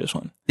the strangest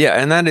one. Yeah,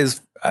 and that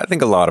is, I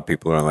think a lot of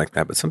people are like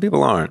that, but some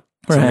people aren't.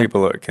 Some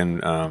people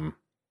can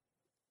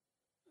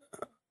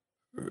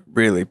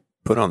really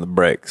put on the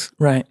brakes.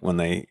 Right. When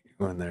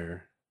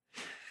they're,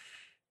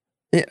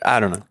 I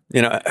don't know.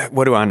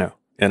 What do I know?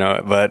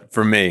 But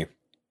for me,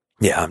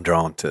 I'm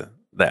drawn to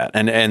that,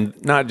 and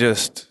not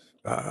just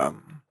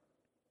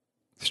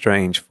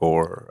strange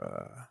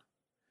for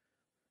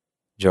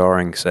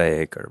jarring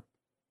sake or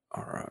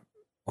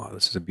wow,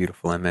 this is a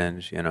beautiful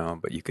image,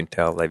 but you can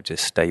tell they've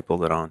just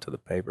stapled it onto the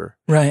paper,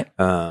 right?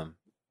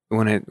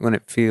 When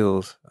it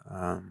feels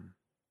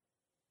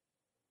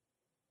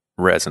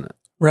resonant,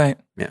 right?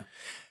 Yeah.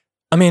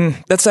 I mean,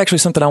 that's actually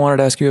something I wanted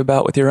to ask you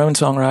about with your own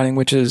songwriting,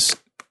 which is,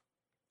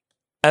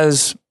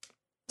 as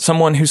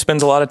someone who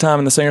spends a lot of time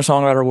in the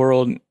singer-songwriter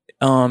world,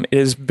 it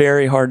is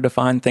very hard to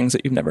find things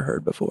that you've never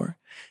heard before.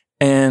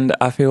 And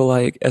I feel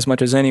like, as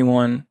much as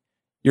anyone,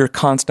 you're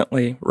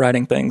constantly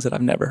writing things that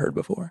I've never heard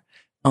before.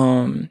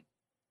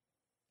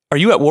 Are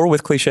you at war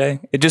with cliche?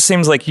 It just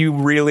seems like you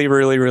really,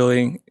 really,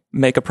 really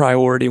make a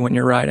priority when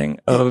you're writing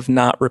of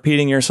not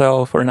repeating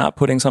yourself or not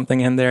putting something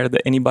in there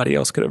that anybody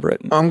else could have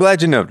written. I'm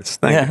glad you noticed.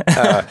 Thank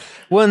you.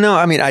 Well, no,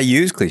 I mean, I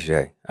use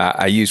cliche.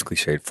 I use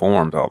cliched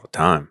forms all the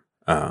time.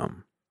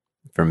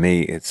 For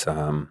me, it's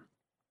a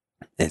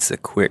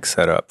quick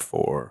setup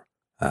for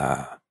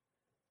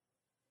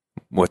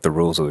what the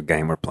rules of the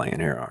game we're playing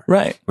here are.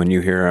 Right. When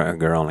you hear a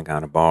girl in a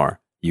kind of bar,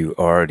 you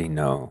already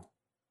know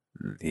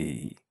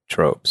the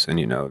tropes and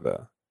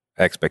the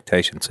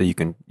expectations, so you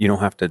don't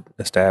have to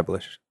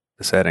establish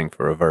the setting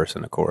for a verse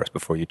and a chorus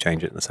before you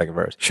change it in the second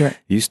verse. Sure.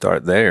 You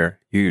start there,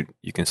 you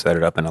can set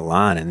it up in a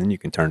line, and then you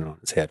can turn it on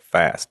its head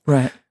fast.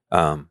 Right.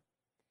 I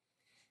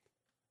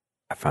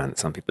find that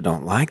some people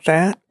don't like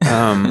that,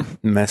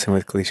 messing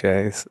with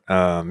cliches,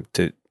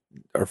 cliched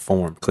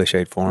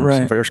forms,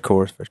 Right. verse,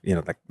 chorus,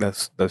 like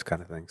those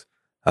kind of things.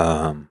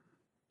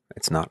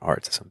 It's not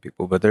art to some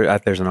people, but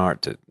there's an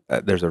art to.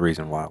 There's a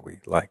reason why we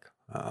like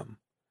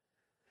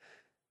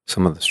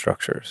some of the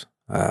structures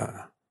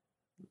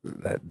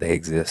that they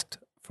exist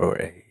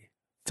for a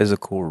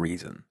physical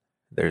reason.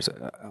 There's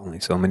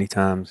only so many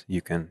times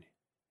you can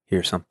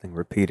hear something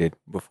repeated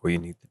before you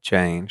need to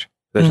change.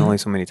 There's only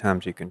so many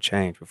times you can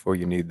change before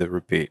you need the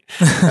repeat.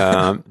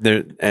 There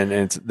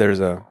was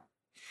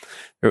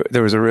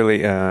a really.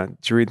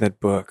 Did you read that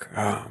book?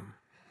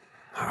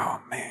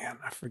 Oh man,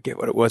 I forget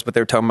what it was, but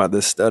they were talking about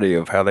this study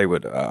of how they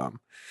would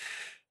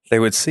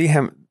see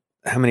how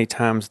many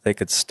times they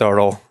could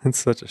startle. It's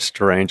such a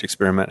strange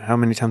experiment. How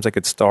many times they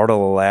could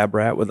startle a lab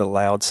rat with a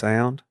loud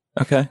sound.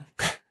 Okay.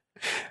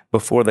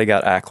 Before they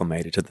got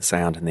acclimated to the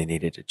sound and they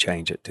needed to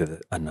change it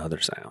to another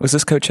sound. Was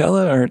this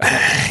Coachella or?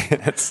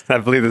 I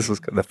believe this was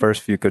the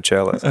first few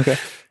Coachellas. Okay.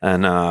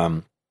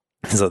 And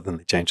so then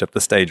they changed up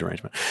the stage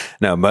arrangement.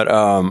 No, but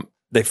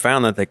they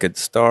found that they could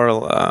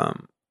startle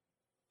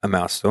a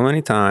mouse so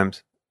many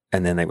times,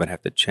 and then they would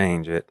have to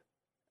change it,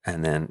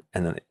 and then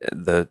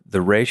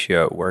the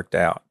ratio worked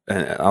out.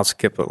 And I'll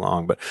skip it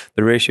along, but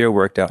the ratio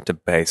worked out to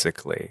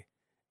basically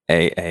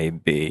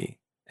AAB,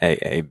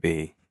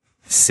 AAB,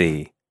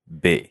 C,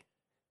 B,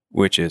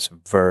 which is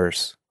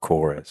verse,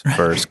 chorus,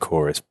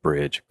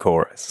 bridge,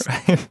 chorus.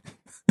 Right.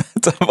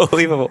 It's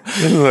unbelievable.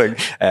 It's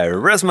like,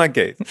 rest my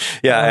case.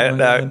 Yeah,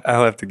 Oh,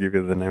 I'll have to give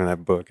you the name of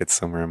that book. It's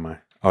somewhere in my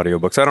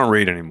audiobooks. I don't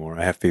read anymore.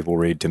 I have people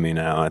read to me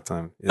now. It's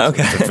a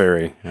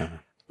very...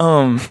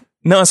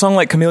 No, a song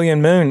like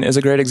Chameleon Moon is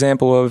a great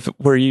example of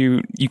where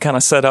you kind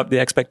of set up the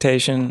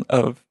expectation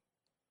of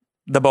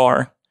the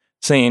bar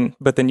scene,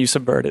 but then you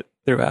subvert it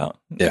throughout.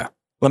 Yeah.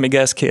 Let me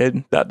guess,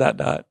 kid, ...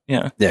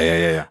 Yeah.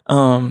 Yeah.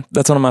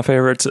 That's one of my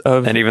favorites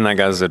of... And even that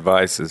guy's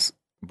advice is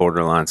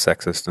borderline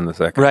sexist in the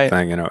second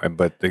thing,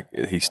 but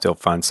he still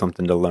finds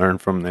something to learn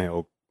from the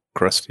old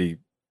crusty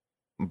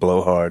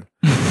blowhard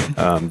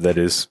that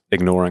is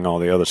ignoring all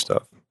the other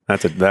stuff.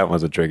 That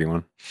was a tricky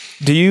one.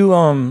 Do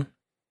you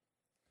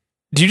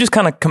just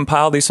kind of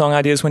compile these song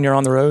ideas when you're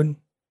on the road?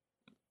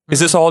 Is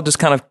this all just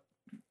kind of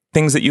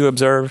things that you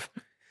observe?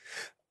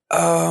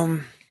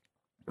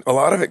 A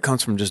lot of it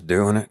comes from just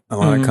doing it. A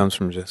lot of it comes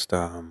from just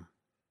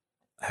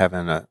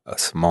having a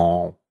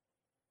small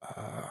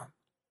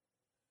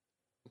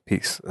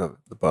piece of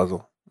the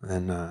puzzle,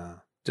 and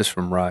just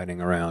from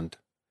riding around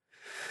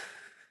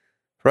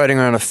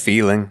a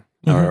feeling,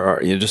 or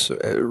you're just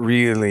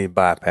really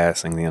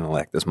bypassing the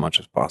intellect as much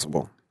as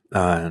possible,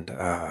 and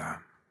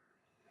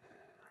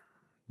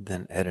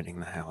then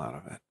editing the hell out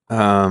of it.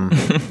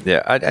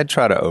 Yeah, I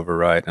try to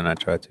overwrite, and I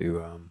try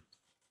to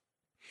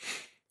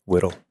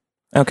whittle.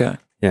 Okay.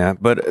 Yeah,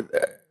 but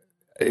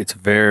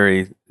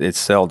it's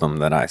seldom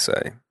that I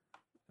say,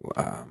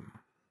 I'm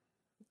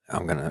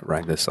going to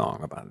write this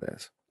song about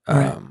this.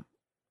 Right.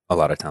 A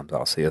lot of times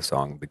I'll see a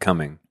song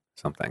becoming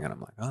something, and I'm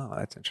like, oh,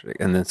 that's interesting.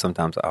 And then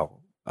sometimes I'll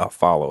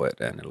follow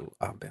it, and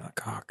I'll be like,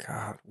 oh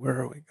God,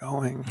 where are we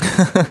going?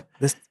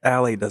 This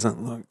alley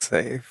doesn't look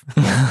safe.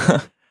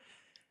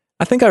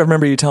 I think I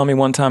remember you telling me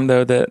one time,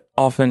 though, that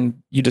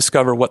often you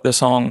discover what the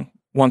song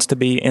wants to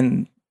be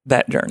in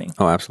that journey.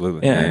 Oh,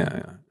 absolutely.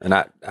 Yeah. And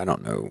I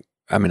don't know.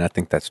 I mean, I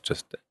think that's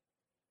just.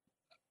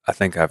 I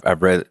think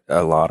I've read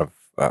a lot of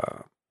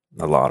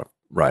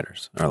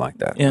writers are like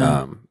that.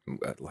 Yeah.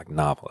 Like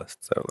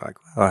novelists. So like,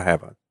 well, I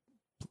have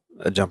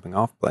a jumping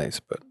off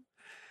place,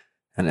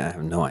 and I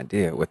have no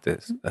idea what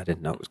this. I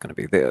didn't know it was going to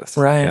be this.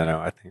 Right.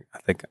 I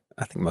think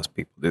most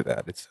people do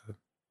that.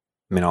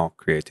 All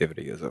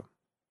creativity is a.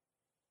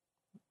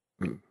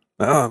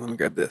 Oh, let me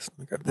grab this.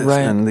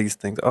 Right. And these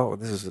things. Oh,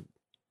 this is an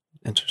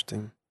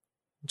interesting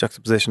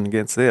juxtaposition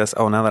against this.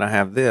 Oh, now that I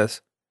have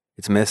this,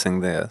 it's missing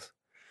this.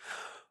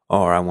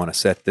 Or I want to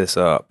set this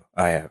up.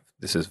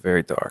 This is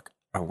very dark.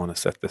 I want to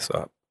set this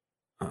up.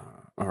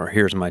 Or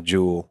here's my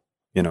jewel.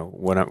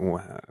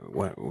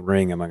 What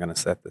ring am I going to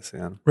set this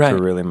in to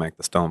really make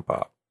the stone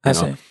pop? I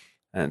see.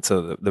 And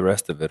so the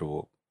rest of it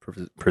will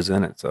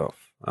present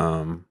itself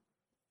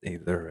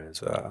either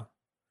as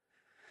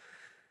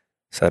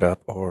set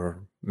up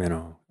or,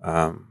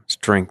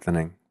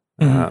 strengthening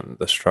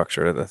the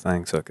structure of the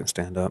thing so it can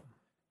stand up.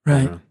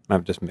 Right.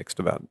 I've just mixed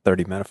about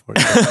 30 metaphors.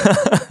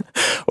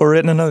 Or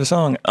written another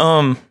song.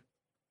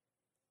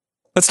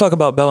 Let's talk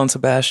about Belle and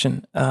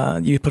Sebastian.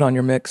 You put on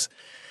your mix.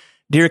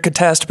 Dear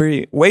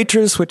Catastrophe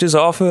Waitress, which is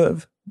off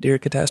of Dear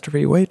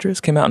Catastrophe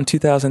Waitress, came out in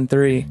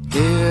 2003.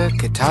 Dear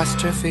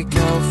Catastrophe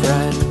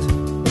Girlfriend,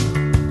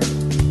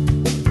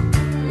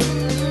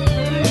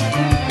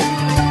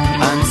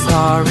 I'm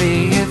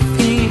sorry if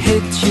he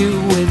hit you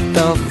with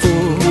a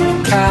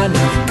full can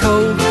of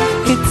Coke.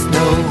 It's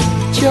no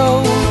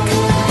joke.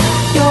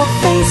 Your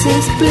face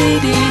is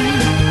bleeding.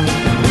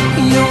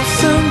 You'll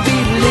soon be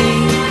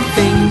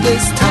leaving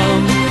this town.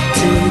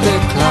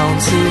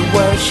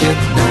 shit.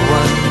 No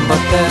one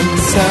but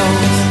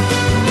themselves.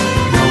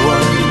 No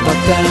one but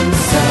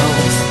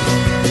themselves.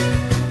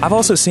 I've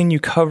also seen you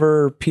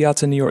cover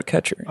Piazza New York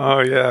Catcher. Oh,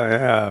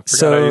 yeah. I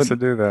forgot I used to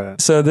do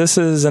that. So this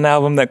is an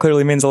album that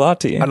clearly means a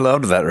lot to you. I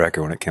loved that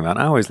record when it came out.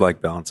 I always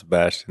liked Belle and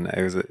Sebastian.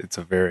 It's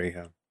a very,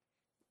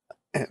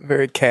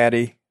 very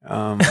catty.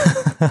 And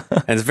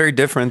it's very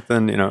different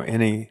than,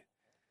 any...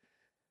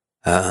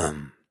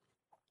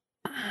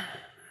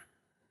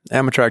 I'm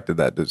attracted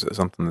to that. There's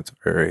something that's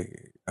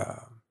very,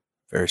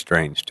 very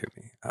strange to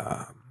me.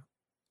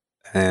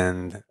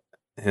 And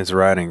his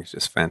writing is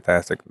just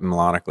fantastic.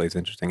 Melodically, it's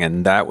interesting.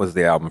 And that was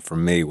the album for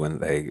me when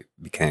they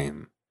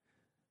became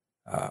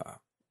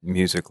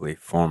musically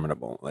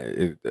formidable.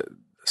 The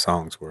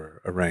songs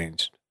were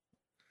arranged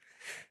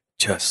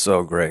just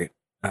so great.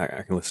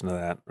 I can listen to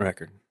that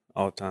record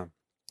all the time.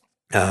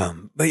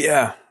 But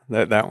yeah,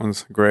 that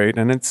one's great.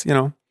 And it's,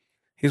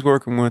 he's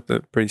working with a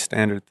pretty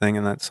standard thing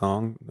in that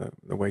song.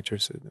 The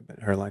waitress,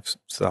 her life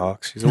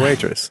sucks. She's a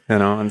waitress,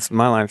 and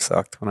my life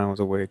sucked when I was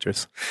a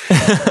waitress.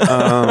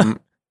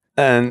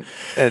 And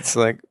it's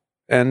like,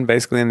 and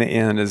basically in the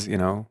end is,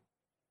 you're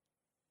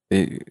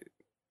going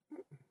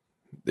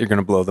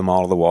to blow them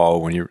all to the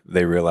wall when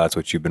they realize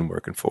what you've been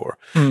working for.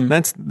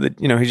 That's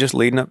he's just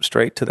leading up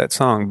straight to that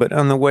song. But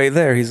on the way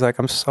there, he's like,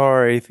 I'm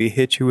sorry if he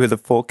hit you with a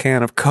full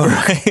can of Coke.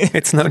 Right.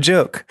 It's no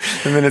joke.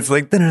 And then it's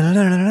like,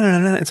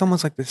 it's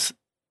almost like this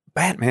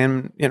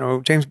Batman,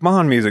 James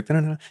Bond music.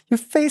 Your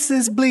face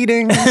is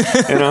bleeding.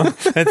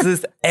 It's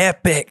this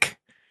epic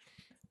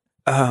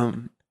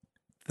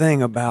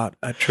thing about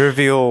a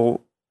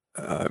trivial,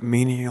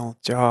 menial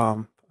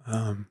job.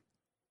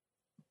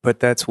 But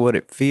that's what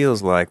it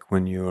feels like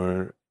when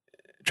you're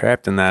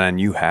trapped in that and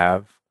you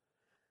have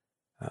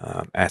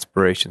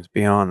aspirations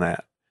beyond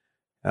that.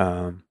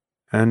 And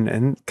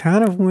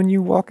kind of when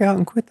you walk out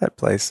and quit that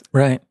place.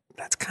 Right.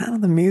 That's kind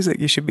of the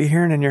music you should be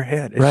hearing in your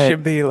head. It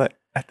should be like,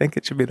 I think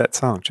it should be that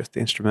song, just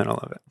the instrumental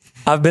of it.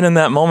 I've been in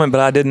that moment, but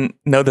I didn't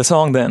know the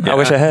song then. Yeah, I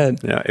wish I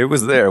had. Yeah, it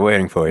was there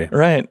waiting for you.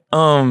 Right.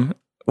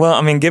 Well,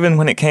 I mean, given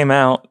when it came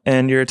out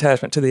and your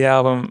attachment to the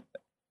album,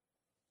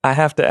 I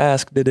have to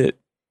ask, did it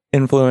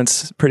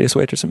influence Prettiest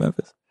Waitress in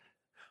Memphis?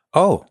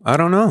 Oh, I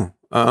don't know.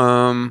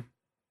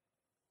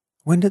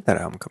 When did that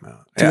album come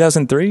out?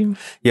 2003?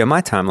 Yeah,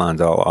 my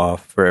timeline's all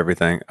off for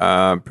everything.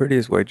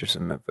 Prettiest Waitress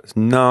in Memphis.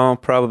 No,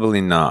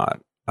 probably not.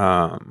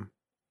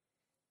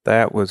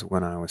 That was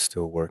when I was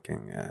still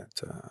working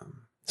at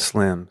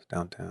Slim's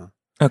downtown.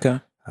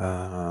 Okay.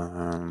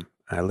 I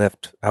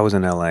was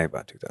in LA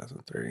by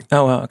 2003.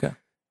 Oh, wow, okay.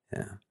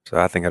 Yeah. So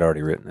I think I'd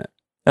already written it.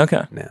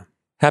 Okay. Yeah.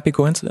 Happy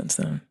coincidence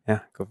then. Yeah,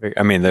 go figure.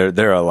 I mean,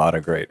 there are a lot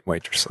of great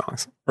waitress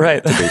songs.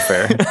 Right. To be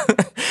fair.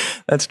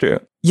 That's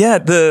true. Yeah,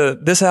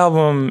 this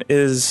album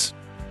is,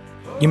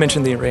 you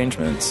mentioned the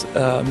arrangements.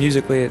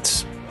 Musically, you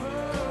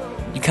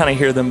kind of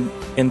hear them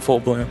in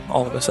full bloom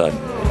all of a sudden.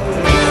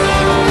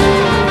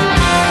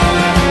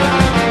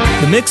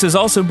 The Mix is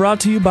also brought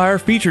to you by our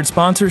featured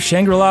sponsor,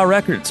 Shangri-La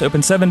Records.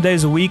 Open 7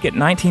 days a week at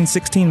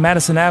 1916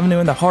 Madison Avenue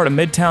in the heart of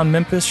Midtown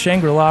Memphis,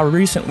 Shangri-La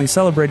recently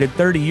celebrated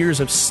 30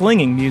 years of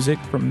slinging music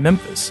from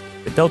Memphis,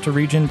 the Delta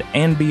region,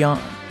 and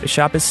beyond. The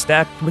shop is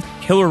stacked with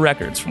killer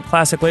records from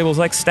classic labels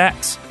like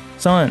Stax,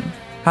 Sun,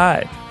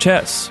 Hyde,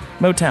 Chess,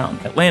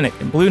 Motown, Atlantic,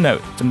 and Blue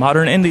Note, to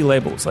modern indie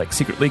labels like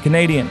Secretly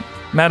Canadian,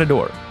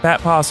 Matador, Fat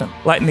Possum,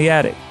 Light in the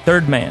Attic,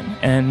 Third Man,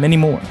 and many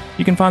more.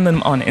 You can find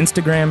them on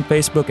Instagram,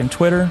 Facebook, and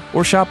Twitter,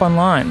 or shop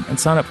online and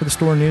sign up for the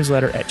store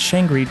newsletter at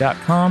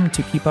shangri.com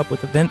to keep up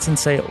with events and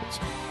sales.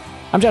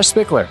 I'm Josh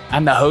Spickler.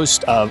 I'm the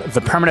host of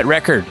The Permanent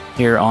Record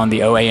here on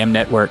the OAM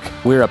Network.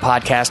 We're a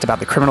podcast about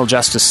the criminal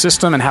justice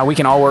system and how we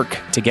can all work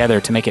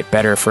together to make it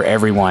better for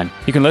everyone.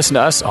 You can listen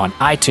to us on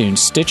iTunes,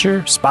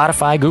 Stitcher,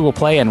 Spotify, Google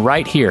Play, and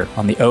right here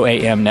on the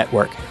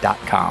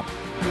OAMnetwork.com.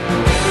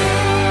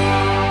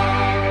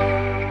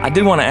 I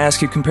did want to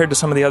ask you, compared to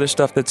some of the other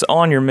stuff that's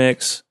on your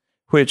mix,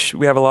 which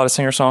we have a lot of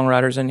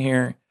singer-songwriters in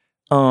here,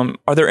 are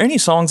there any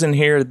songs in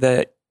here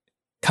that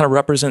kind of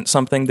represent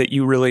something that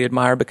you really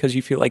admire because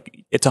you feel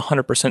like it's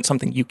 100%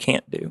 something you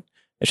can't do?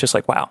 It's just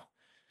like, wow.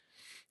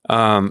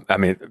 I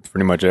mean,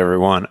 pretty much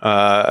everyone.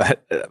 Yeah,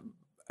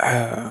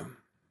 I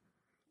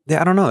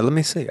don't know. Let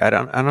me see. I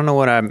don't know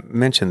what I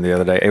mentioned the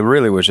other day. It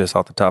really was just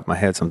off the top of my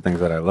head, some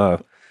things that I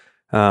love.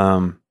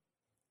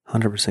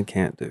 100%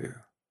 can't do.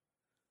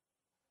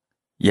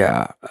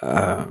 Yeah,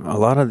 a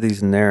lot of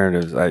these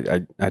narratives I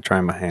try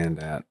my hand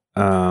at.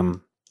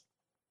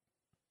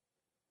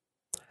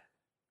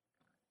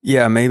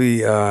 Yeah, maybe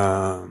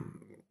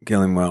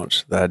Gillian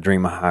Welch, "I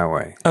Dream a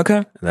Highway."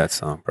 Okay. That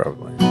song,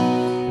 probably.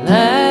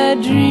 I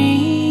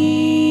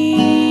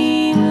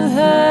dream a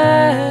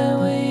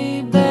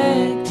highway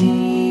back to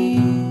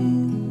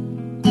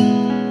you.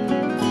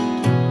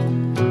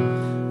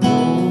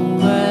 Oh,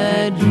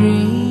 I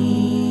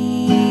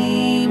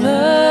dream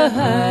a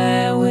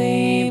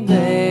highway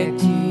back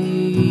to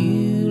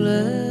you,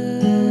 love.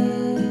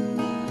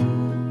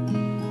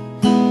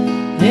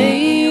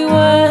 A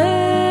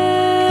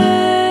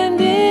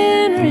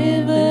winding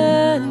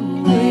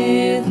ribbon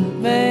with a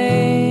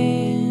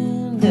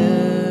band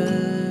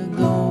of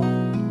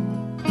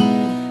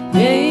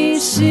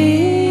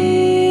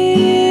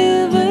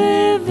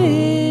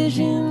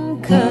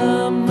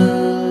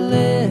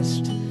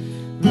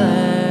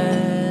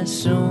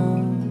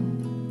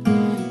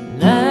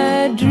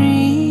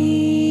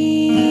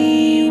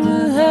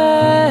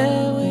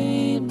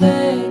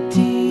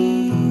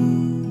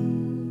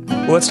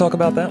let's talk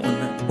about that one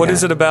then. What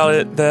is it about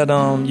it that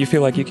you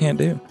feel like you can't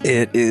do?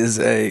 It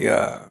is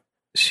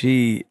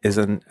she is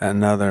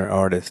another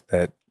artist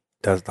that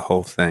does the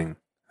whole thing.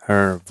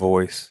 Her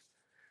voice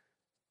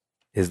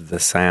is the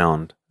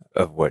sound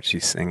of what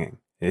she's singing.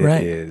 It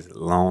is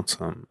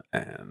lonesome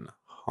and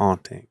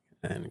haunting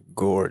and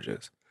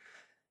gorgeous.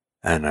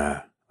 And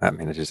I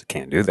just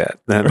can't do that.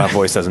 My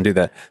voice doesn't do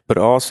that. But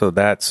also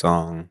that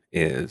song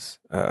is,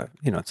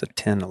 it's a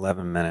 10,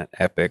 11 minute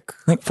epic.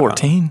 I think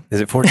 14.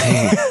 Is it 14?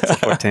 It's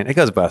 14. It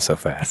goes by so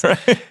fast.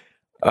 Right.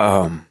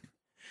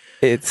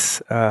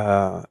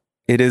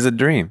 It is a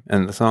dream,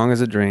 and the song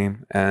is a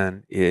dream,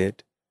 and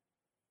it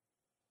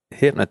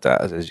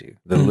hypnotizes you.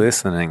 The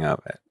listening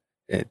of it.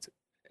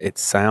 It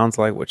sounds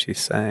like what she's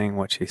saying.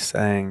 What she's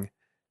saying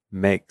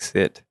makes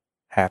it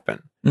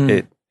happen.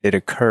 It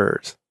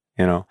occurs,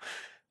 and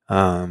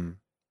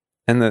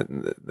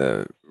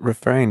the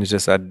refrain is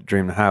just, "I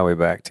dream the highway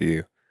back to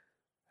you,"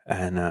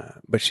 and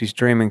but she's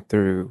dreaming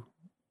through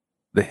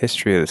the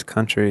history of this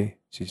country.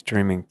 She's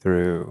dreaming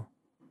through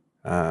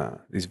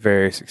these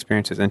various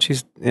experiences, and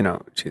she's,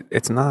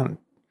 it's not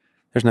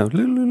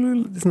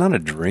a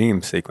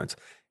dream sequence.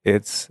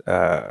 It's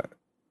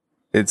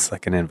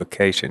like an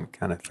invocation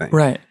kind of thing,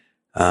 right?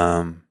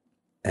 And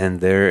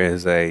there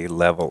is a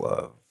level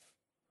of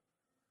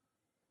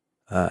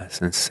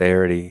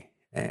sincerity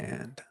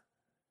and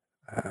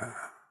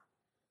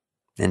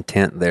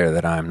intent there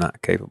that I'm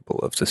not capable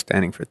of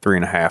sustaining for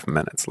 3.5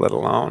 minutes, let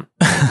alone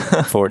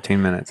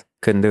 14 minutes.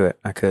 Couldn't do it.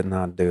 I could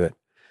not do it.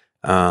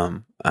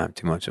 I'm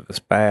too much of a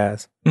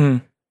spaz.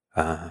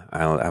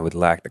 I would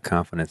lack the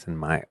confidence in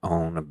my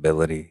own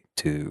ability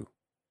to.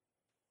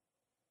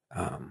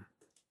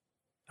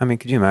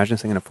 Could you imagine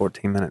singing a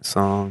 14-minute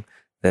song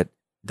that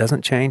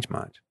doesn't change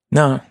much?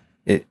 No.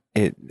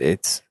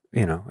 It's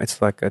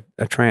it's like a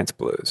trance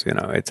blues.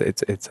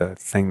 It's a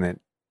thing that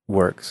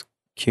works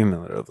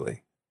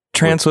cumulatively.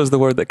 Trance was the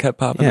word that kept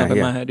popping up in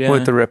my head. Yeah.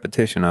 With the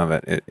repetition of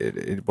it,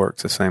 it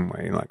works the same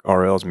way. Like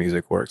RL's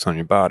music works on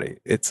your body.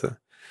 It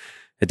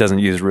doesn't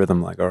use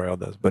rhythm like RL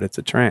does, but it's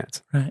a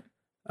trance. Right.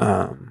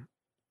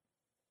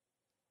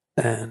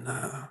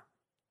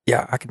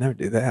 I could never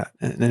do that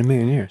in a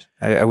million years.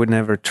 I would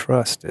never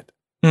trust it.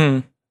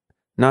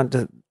 Not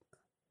to.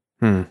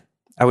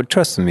 I would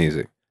trust the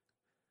music.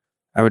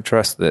 I would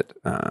trust that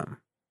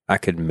I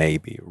could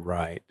maybe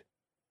write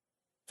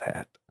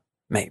that,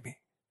 maybe,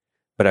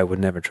 but I would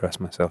never trust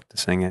myself to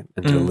sing it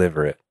and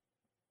deliver it.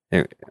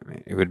 It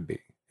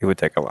would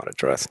take a lot of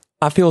trust.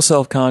 I feel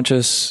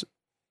self-conscious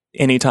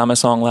anytime a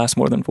song lasts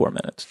more than 4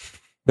 minutes,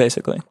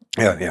 basically.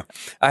 Yeah.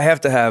 I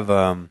have to have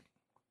a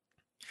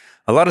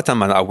lot of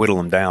time. I whittle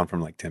them down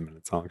from like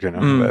 10-minute songs,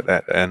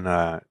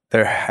 and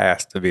there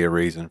has to be a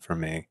reason for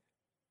me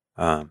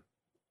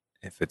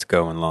if it's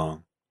going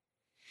long.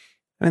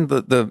 I mean,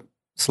 the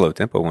slow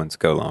tempo ones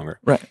go longer,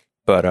 right?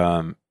 But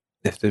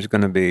if there's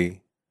going to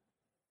be,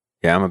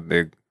 I'm a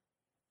big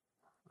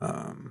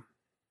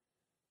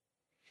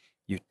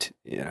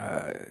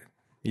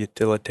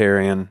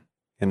utilitarian.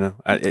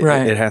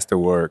 It has to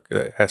work.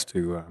 It has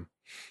to.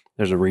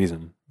 There's a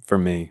reason for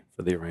me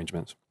for the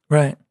arrangements,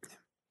 right?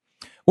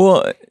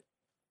 Well,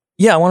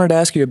 I wanted to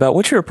ask you about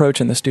what's your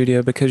approach in the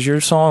studio, because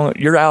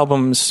your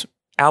albums,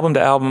 album to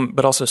album,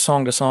 but also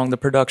song to song, the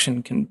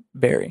production can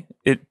vary.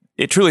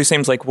 It truly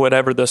seems like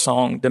whatever the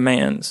song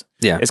demands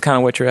is kind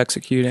of what you're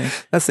executing.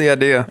 That's the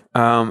idea.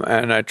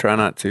 And I try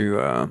not to,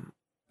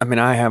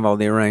 I have all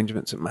the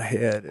arrangements in my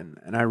head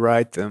and I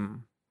write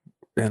them,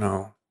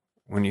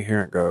 when you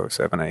hear it go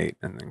 7/8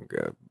 and then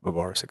go a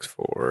bar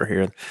 6/4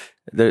 here,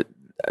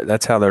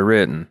 that's how they're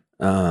written.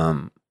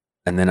 And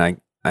then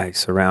I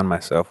surround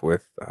myself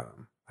with,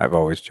 I've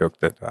always joked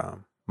that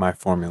my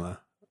formula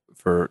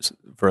for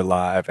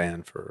live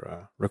and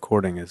for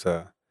recording is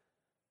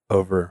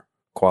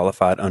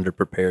overqualified,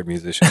 underprepared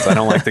musicians. I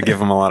don't like to give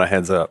them a lot of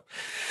heads up.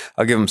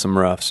 I'll give them some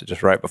roughs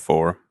just right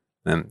before,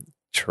 and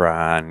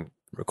try and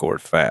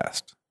record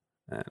fast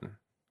and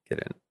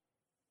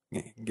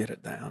get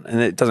it down.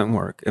 And it doesn't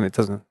work. And it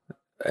doesn't.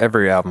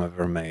 Every album I've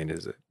ever made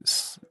is a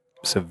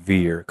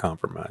severe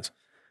compromise.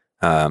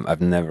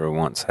 I've never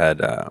once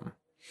had,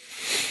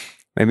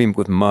 maybe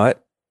with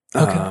Mutt.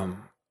 Okay.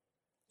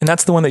 And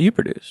that's the one that you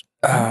produced.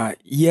 I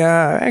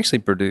actually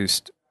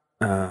produced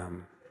a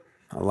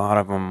lot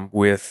of them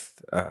with,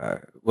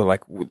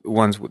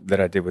 ones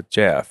that I did with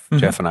Jeff. Mm-hmm.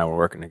 Jeff and I were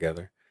working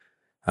together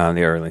on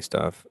the early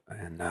stuff,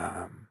 and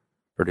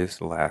produced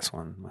the last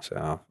one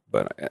myself.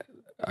 But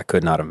I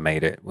could not have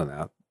made it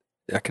without.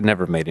 I could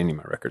never have made any of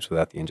my records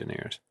without the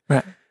engineers.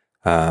 Right.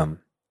 I'm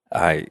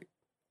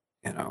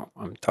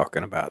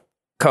talking about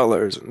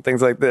colors and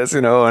things like this,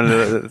 and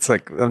it's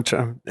like I'm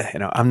trying.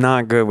 I'm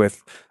not good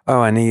with.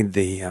 I need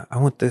I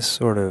want this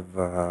sort of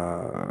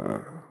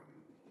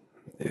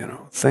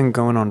thing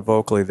going on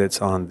vocally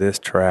that's on this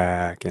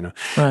track.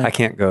 Right. I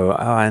can't go.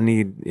 I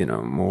need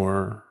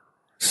more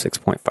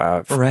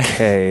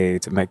 6.5K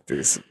to make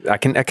this. I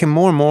can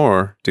more and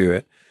more do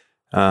it,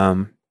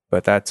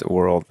 but that's a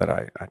world that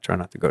I try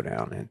not to go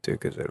down into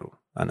because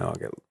I know I'll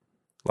get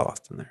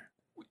lost in there.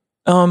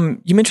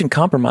 You mentioned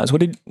compromise.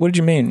 What did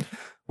you mean?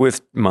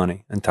 With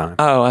money and time.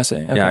 Oh, I see.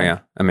 Okay. Yeah.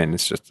 I mean,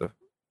 it's just a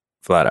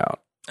flat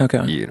out.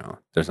 Okay. You know,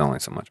 there's only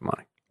so much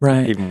money.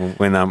 Right. Even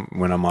when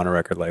I'm on a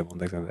record label and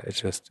things like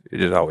that,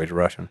 you're just always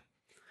rushing.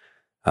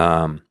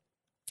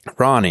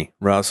 Ronnie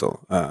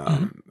Russell,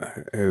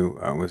 who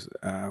was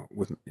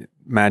with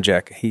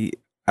Magic,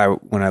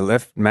 when I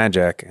left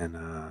Magic and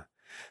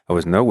I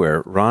was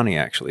nowhere, Ronnie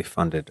actually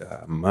funded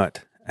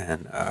Mutt,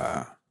 and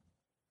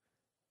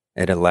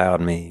it allowed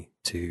me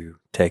to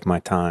take my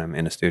time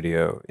in a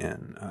studio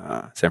in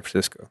San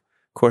Francisco.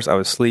 Of course, I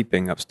was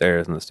sleeping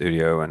upstairs in the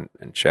studio and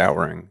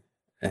showering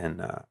in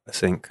a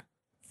sink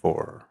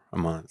for a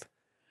month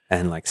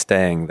and like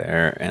staying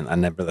there, and I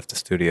never left the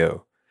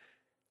studio,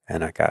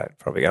 and I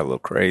probably got a little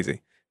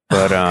crazy,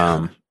 but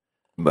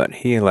but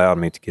he allowed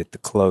me to get the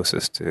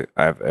closest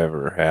I've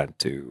ever had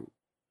to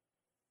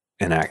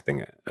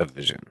enacting a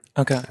vision.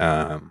 Okay.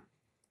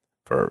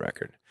 For a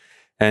record,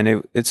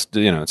 and it's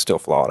it's still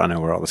flawed. I know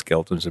where all the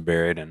skeletons are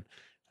buried, and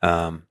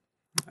I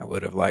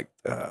would have liked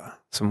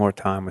some more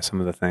time with some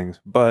of the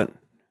things, but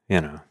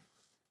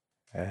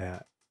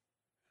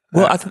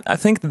well, I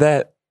think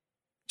that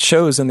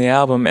shows in the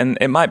album, and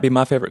it might be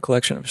my favorite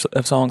collection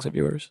of songs of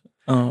yours.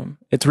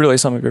 It's really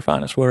some of your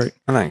finest work.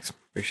 Thanks,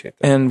 appreciate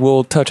that. And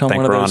we'll touch on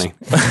one of those.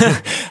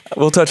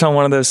 We'll touch on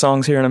one of those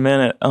songs here in a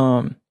minute.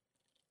 I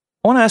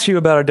want to ask you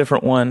about a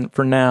different one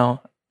for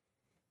now.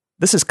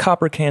 This is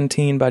Copper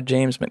Canteen by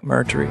James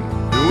McMurtry.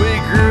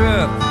 We grew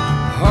up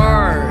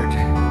hard,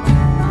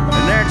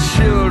 and our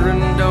children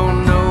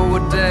don't know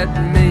what that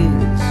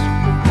means.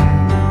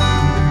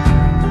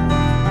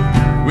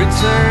 We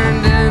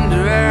turned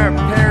into our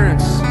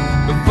parents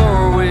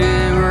before we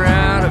were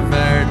out of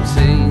our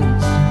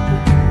teens.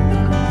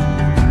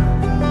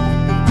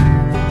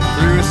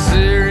 Through a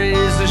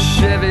series of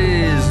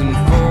Chevys and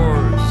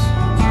Fords,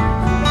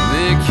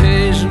 the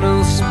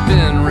occasional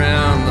spin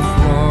round the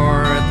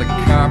floor at the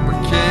Copper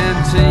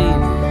Canteen.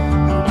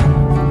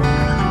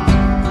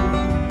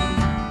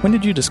 When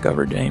did you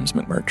discover James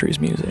McMurtry's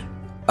music?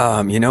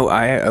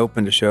 I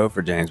opened a show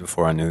for James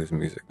before I knew his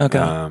music.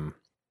 Okay.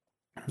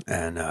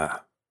 And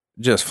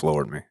just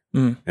floored me.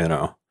 One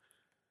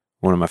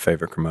of my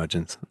favorite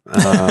curmudgeons.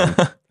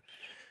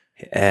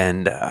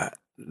 And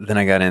then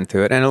I got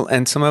into it,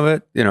 and some of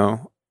it,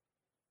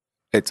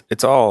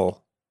 it's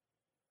all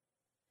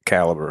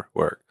caliber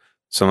work.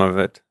 Some of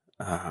it,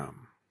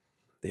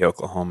 the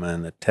Oklahoma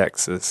and the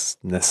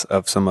Texasness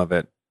of some of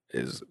it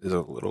is a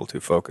little too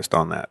focused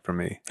on that for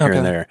me here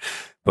and there.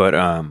 But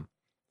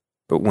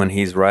when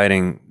he's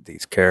writing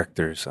these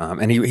characters,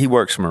 and he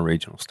works from a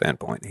regional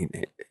standpoint,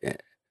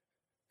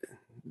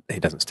 he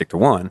doesn't stick to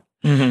one,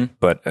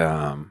 but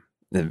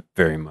it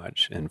very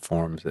much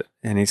informs it.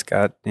 And he's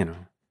got,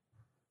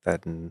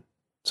 that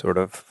sort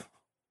of,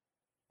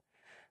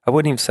 I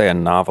wouldn't even say a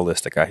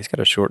novelistic eye. He's got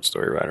a short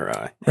story writer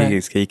eye.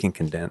 Right. He can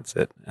condense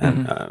it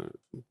and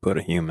put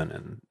a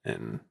human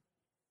in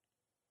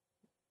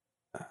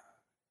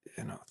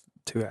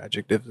two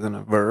adjectives and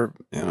a verb.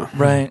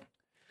 Right.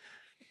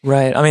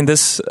 I mean,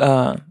 this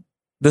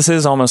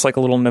is almost like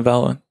a little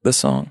novella. This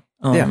song,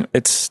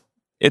 it's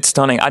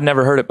stunning. I'd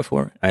never heard it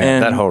before.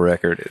 And that whole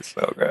record is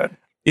so good.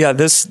 Yeah,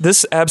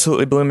 this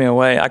absolutely blew me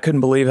away. I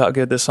couldn't believe how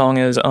good this song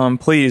is.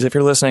 Please, if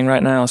you're listening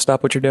right now,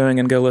 stop what you're doing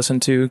and go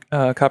listen to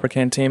Copper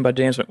Canteen by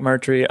James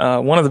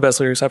McMurtry. One of the best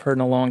lyrics I've heard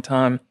in a long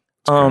time.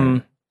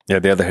 Yeah,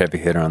 the other heavy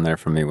hitter on there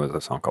for me was a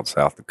song called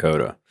South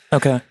Dakota.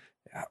 Okay.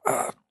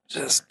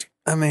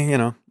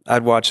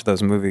 I'd watch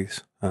those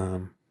movies.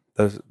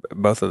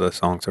 Both of those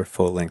songs are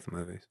full-length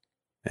movies.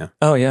 Yeah.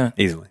 Oh, yeah.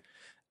 Easily.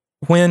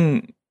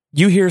 When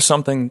you hear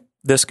something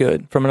this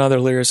good from another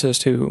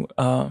lyricist who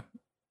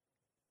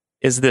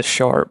is this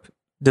sharp,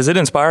 does it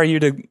inspire you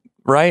to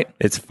write?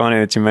 It's funny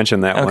that you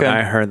mentioned that. Okay. When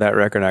I heard that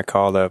record, I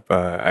called up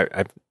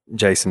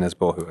Jason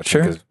Isbell, who I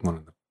think is one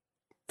of the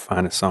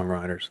finest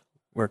songwriters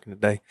working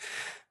today.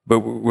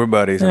 But we're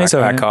buddies. And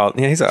I called.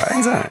 Yeah, he's all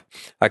right.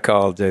 I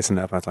called Jason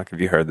up. I was like, "Have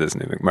you heard this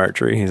new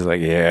McMurtry?" He's like,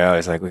 "Yeah."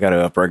 He's like, "We got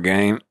to up our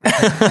game."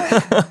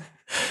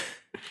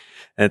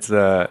 It's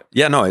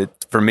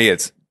for me,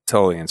 it's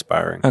totally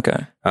inspiring.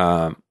 Okay.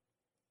 No,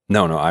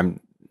 I'm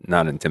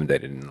not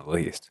intimidated in the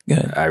least.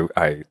 Good.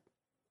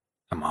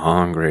 I'm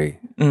hungry.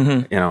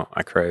 Mm-hmm.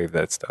 I crave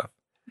that stuff.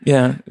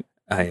 Yeah.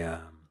 I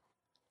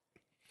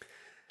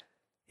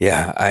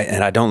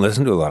don't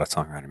listen to a lot of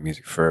songwriting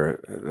music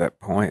for that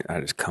point. I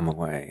just come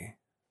away,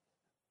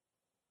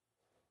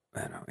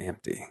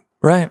 empty.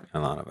 Right. A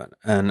lot of it.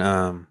 And,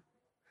 a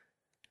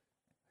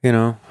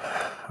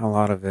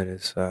lot of it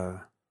is,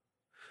 oh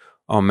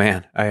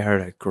man, I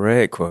heard a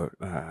great quote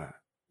by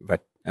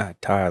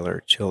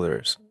Tyler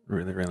Childers,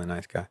 really, really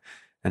nice guy.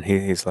 And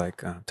he's like,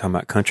 talking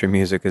about country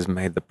music has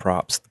made the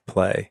props the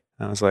play.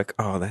 And I was like,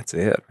 oh, that's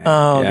it, man.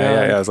 Oh,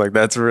 yeah. I was like,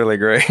 that's really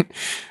great.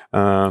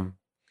 I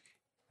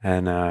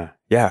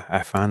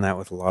find that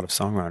with a lot of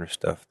songwriter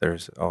stuff.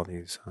 There's all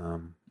these,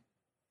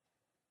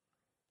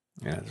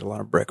 there's a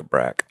lot of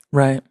bric-a-brac.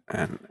 Right.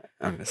 And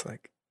I'm just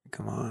like,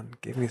 come on,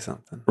 give me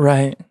something.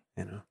 Right.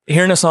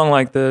 Hearing a song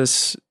like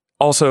this,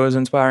 also is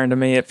inspiring to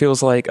me. It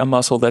feels like a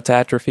muscle that's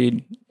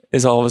atrophied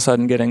is all of a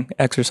sudden getting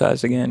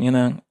exercised again, you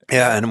know?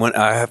 Yeah, and when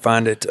I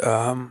find it,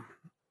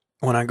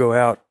 when I go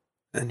out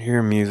and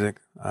hear music,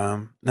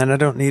 and I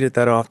don't need it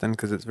that often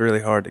because it's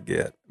really hard to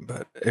get,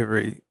 but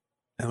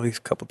at least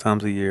a couple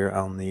times a year,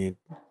 I'll need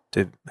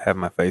to have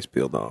my face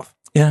peeled off.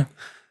 Yeah.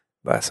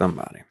 By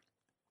somebody.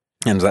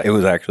 And it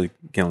was actually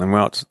Gillian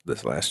Welch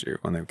this last year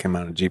when they came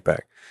out of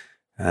GPAC.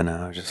 And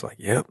I was just like,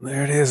 yep,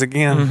 there it is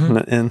again. Mm-hmm.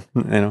 And,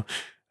 you know,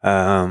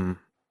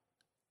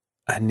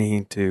 I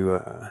need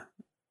to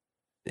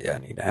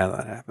have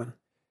that happen.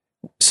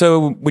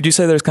 So would you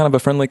say there's kind of a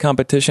friendly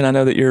competition? I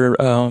know that you're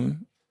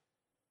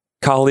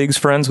colleagues,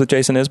 friends with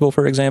Jason Isbell,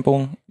 for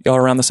example. Y'all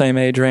are around the same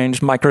age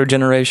range, micro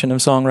generation of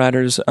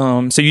songwriters.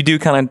 So you do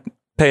kind of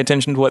pay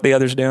attention to what the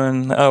other's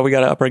doing. Oh, we got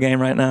to up our game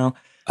right now.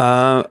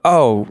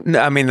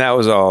 I mean, that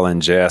was all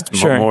in jest.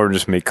 Sure. More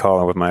just me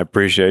calling with my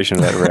appreciation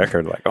of that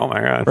record. Like, oh my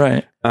God.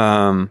 Right.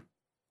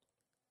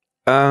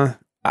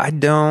 I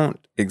don't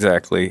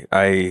exactly.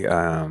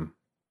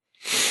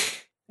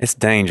 It's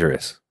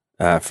dangerous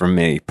for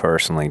me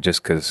personally,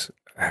 just because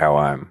how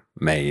I'm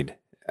made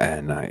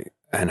and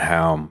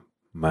how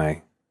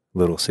my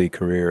little C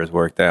career has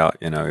worked out.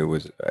 You know,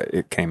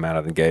 it came out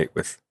of the gate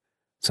with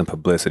some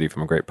publicity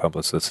from a great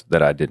publicist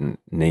that I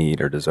didn't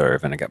need or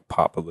deserve, and I got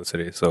pop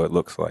publicity. So it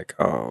looks like,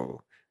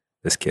 oh,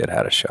 this kid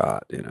had a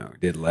shot, you know,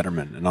 did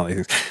Letterman and all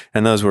these things.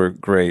 And those were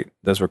great.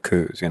 Those were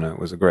coups, you know, it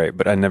was great.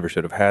 But I never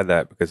should have had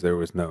that because there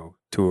was no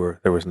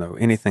tour. There was no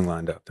anything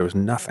lined up. There was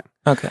nothing.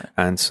 Okay.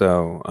 And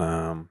so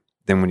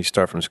then when you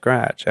start from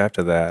scratch,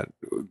 after that,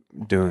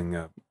 doing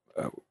a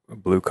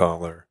blue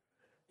collar,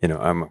 you know,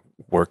 I'm a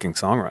working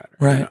songwriter.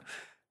 Right. You know?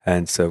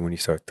 And so when you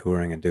start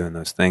touring and doing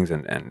those things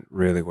and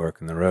really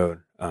working the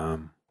road,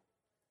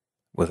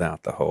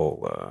 without the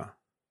whole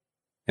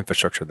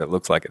infrastructure that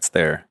looks like it's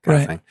there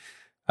kind of thing,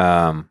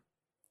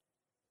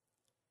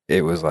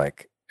 it was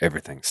like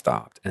everything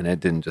stopped. And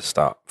it didn't just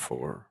stop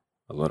for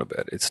a little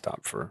bit. It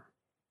stopped for,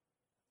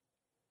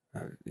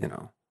 you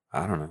know,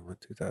 I don't know,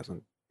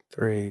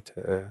 2003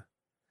 to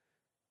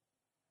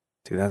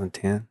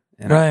 2010.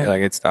 And right.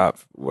 Like it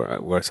stopped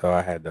where so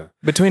I had to.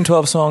 Between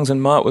 12 songs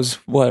and Mutt was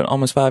what,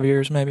 almost 5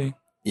 years maybe?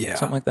 Yeah.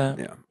 Something like that?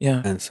 Yeah.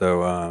 Yeah. And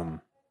so,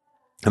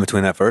 and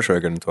between that first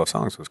record and 12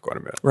 songs was quite a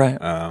bit. Right.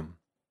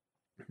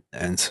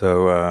 And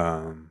so,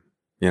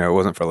 you know, it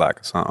wasn't for lack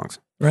of songs.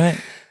 Right.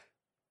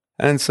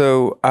 And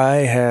so I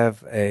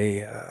have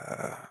a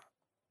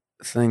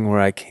thing where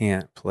I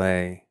can't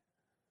play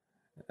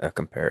a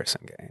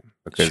comparison game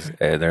because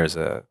Sure.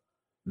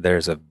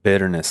 there's a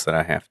bitterness that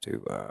I have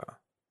to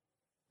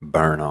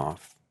burn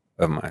off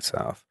of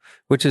myself,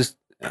 which is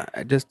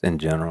just in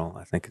general,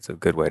 I think it's a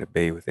good way to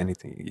be with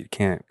anything. You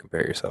can't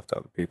compare yourself to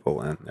other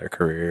people and their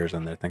careers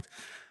and their things.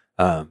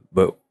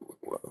 But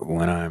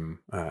when I'm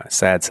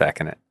sad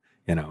sacking it,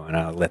 you know, and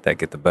I let that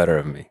get the better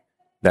of me,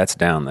 that's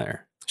down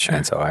there. Sure.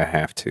 And so I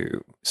have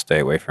to stay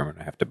away from it.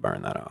 I have to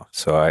burn that off.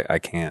 So I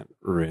can't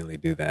really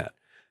do that.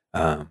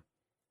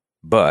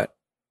 But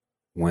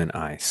when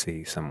I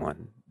see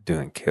someone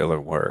doing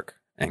killer work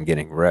and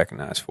getting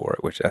recognized for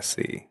it, which I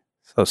see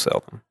so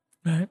seldom.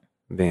 Right.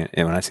 And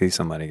when I see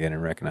somebody getting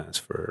recognized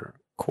for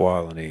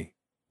quality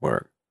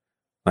work,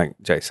 like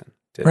Jason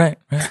did, Right.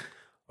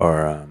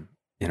 or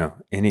you know,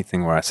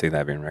 anything where I see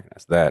that being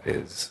recognized, that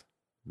is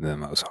the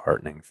most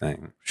heartening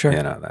thing. Sure.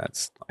 You know,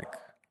 that's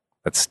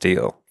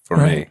steel for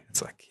Right. me.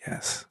 It's like,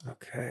 yes,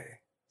 okay,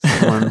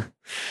 someone.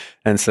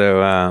 And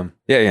so,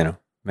 yeah, you know,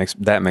 makes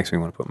me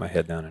want to put my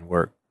head down and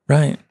work.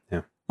 Right.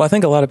 Yeah. Well, I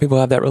think a lot of people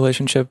have that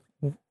relationship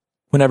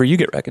whenever you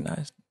get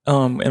recognized.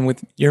 And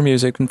with your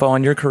music and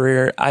following your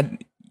career,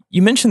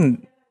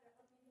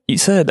 you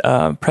said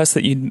press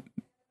that you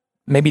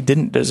maybe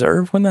didn't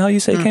deserve when the hell you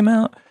say came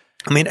out.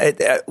 I mean,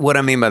 what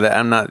I mean by that,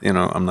 I'm not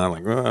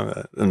like,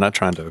 I'm not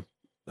trying to,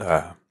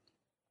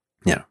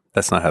 you know,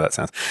 that's not how that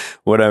sounds.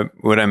 What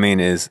I mean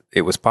is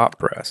it was pop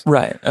press.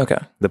 Right. Okay.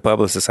 The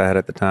publicist I had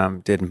at the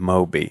time did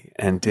Moby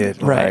and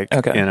did Right,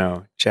 like, okay. you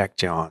know, Jack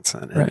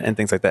Johnson and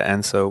things like that.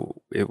 And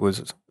so it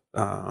was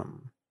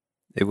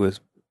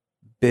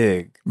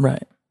big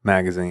Right.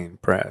 magazine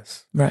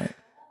press. Right.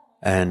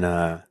 And,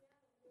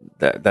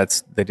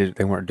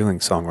 they weren't doing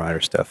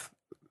songwriter stuff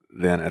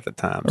then at the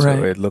time. So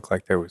Right. it looked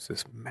like there was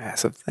this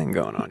massive thing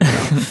going on, you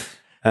know?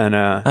 And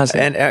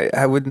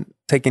I wouldn't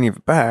take any of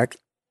it back.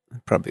 I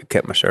probably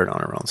kept my shirt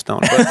on at Rolling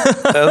Stone.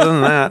 But other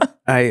than that,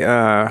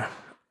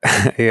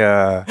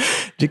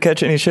 Did you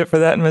catch any shit for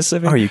that in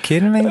Mississippi? are you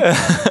kidding me?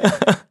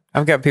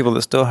 I've got people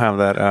that still have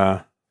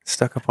that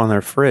stuck up on their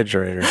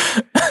refrigerator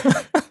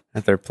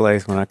at their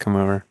place when I come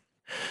over.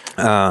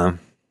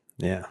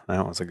 Yeah,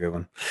 that was a good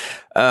one.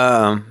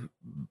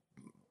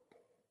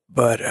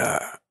 But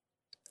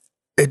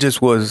it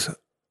just was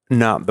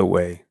not the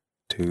way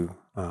to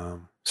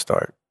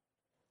start.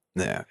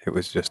 Yeah, it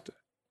was just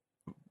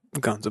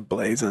guns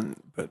a-blazing,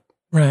 but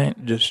Right.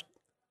 just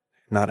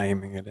not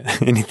aiming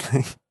at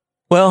anything.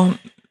 Well,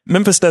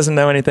 Memphis doesn't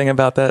know anything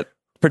about that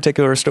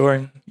particular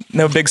story.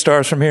 No big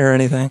stars from here or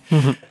anything.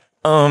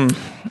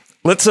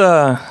 Let's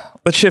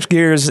let's shift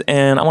gears,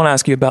 and I want to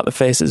ask you about the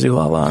Faces, Ooh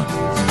La La. To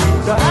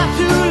have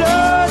to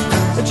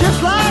love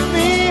just like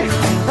me,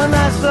 and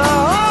that's the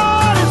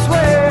hardest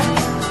way.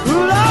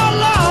 Ooh la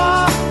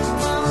la,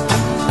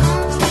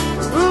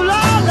 ooh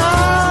la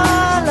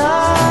la,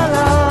 la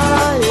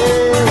la,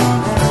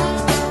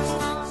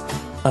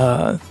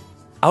 yeah.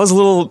 I was a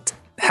little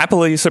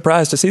happily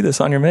surprised to see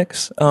this on your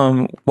mix.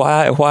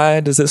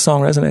 Why does this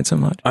song resonate so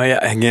much? Oh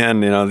yeah,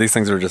 again, these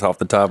things were just off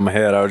the top of my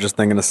head. I was just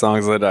thinking of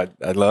songs that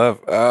I love.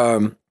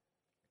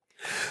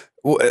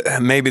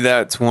 Maybe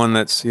that's one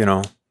that's,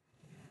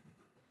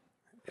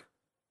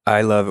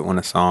 I love it when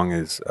a song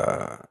is,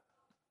 like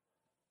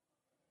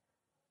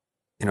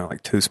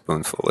 2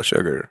 spoonfuls of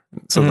sugar.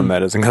 So the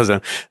medicine goes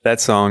down. That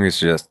song is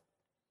just,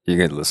 you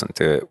can listen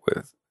to it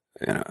with,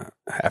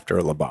 after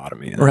a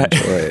lobotomy and right.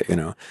 enjoy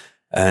it,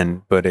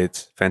 but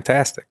it's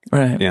fantastic.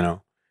 Right.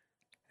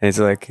 It's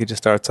like he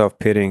just starts off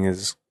pitying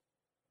his,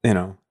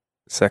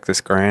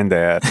 sexist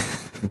granddad,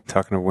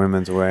 talking of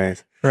women's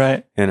ways.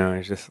 Right.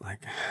 He's just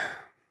like,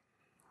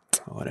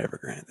 whatever,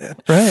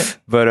 granddad. Right.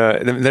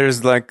 But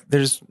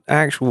there's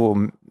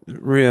actual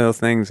real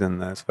things in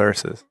those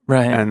verses.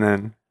 Right. And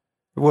then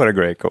what a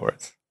great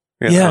chorus.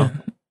 You yeah. know?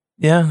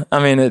 Yeah.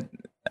 I mean,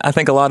 I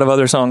think a lot of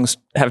other songs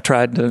have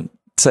tried to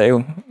say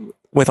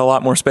with a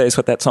lot more space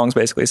what that song's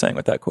basically saying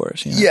with that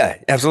chorus. Yeah,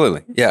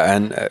 absolutely. Yeah.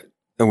 And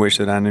I wish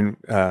that I knew,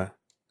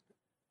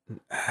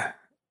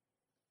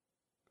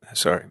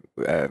 sorry,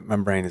 my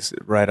brain is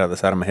right out of the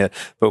side of my head.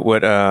 But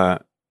what,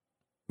 of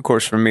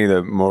course, for me,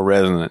 the more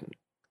resonant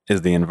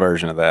is the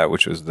inversion of that,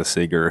 which was the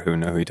Seeger who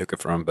knew who he took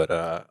it from. But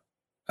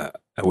I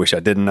wish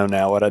I didn't know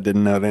now what I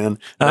didn't know then.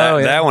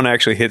 That one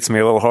actually hits me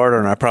a little harder,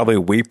 and I probably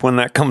weep when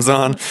that comes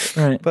on.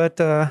 Right. But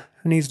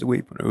who needs to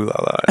weep when Ooh La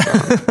La?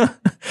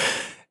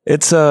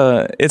 It's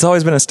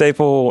always been a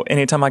staple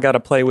anytime I got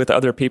to play with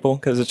other people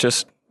because it's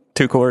just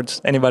 2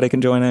 chords. Anybody can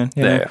join in.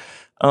 Yeah.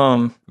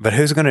 But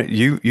who's gonna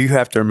you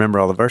have to remember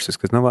all the verses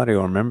because nobody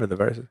will remember the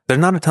verses.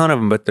 There's not a ton of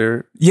them, but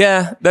they're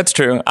that's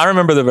true. I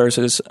remember the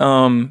verses.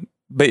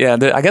 But yeah,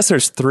 I guess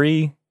there's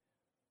 3,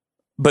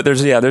 but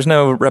there's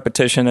no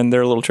repetition and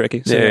they're a little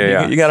tricky. So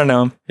you got to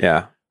know them.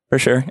 Yeah, for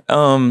sure.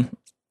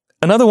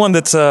 Another one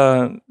that's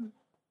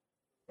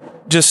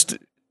just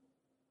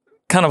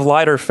kind of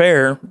lighter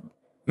fare,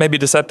 maybe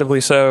deceptively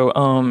so.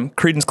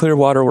 Creedence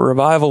Clearwater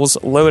Revival's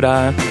Lodi.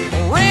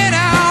 Ran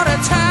out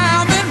of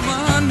time and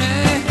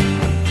money.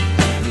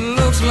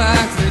 Looks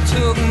like they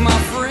took my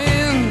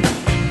friend.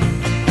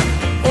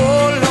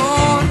 Oh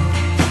Lord,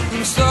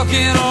 I'm stuck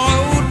in Lodi again.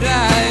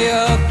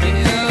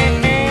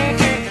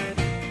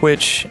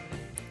 Which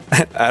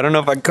I don't know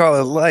if I call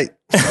it light.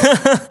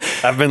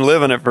 I've been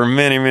living it for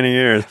many, many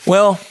years.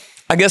 Well,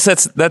 I guess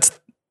that's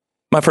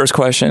my first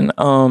question.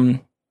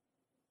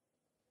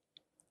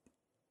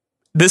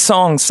 This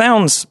song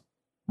sounds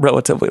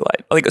relatively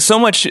light. Like so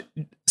much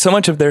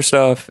of their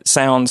stuff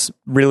sounds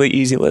really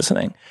easy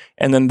listening,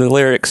 and then the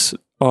lyrics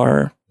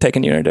are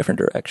taking you in a different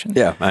direction.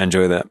 Yeah, I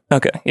enjoy that.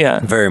 Okay, yeah,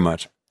 very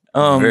much,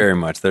 very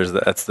much.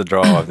 That's the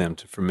draw of them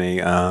for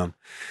me.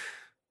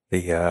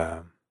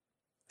 The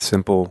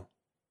simple,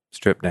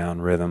 stripped down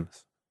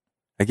rhythms.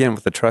 Again,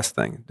 with the trust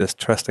thing, just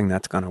trusting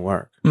that's going to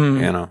work.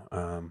 They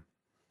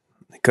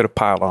could have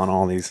piled on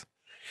all these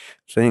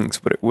things,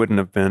 but it wouldn't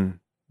have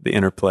been the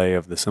interplay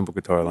of the simple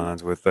guitar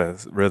lines with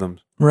the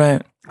rhythms.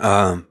 Right.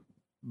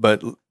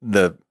 But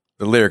the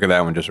lyric of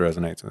that one just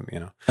resonates with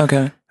me,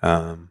 Okay.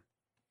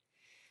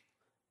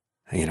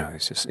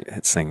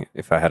 It's singing,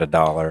 if I had $1,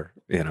 for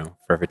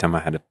every time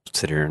I had to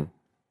sit here and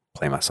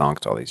play my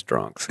songs to all these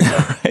drunks.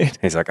 Right.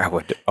 He's like, I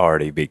would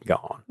already be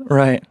gone.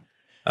 Right.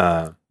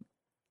 And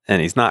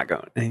he's not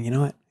going. And you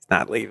know what? He's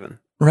not leaving.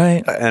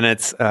 Right. And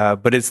it's,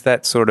 but it's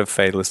that sort of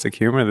fatalistic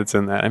humor that's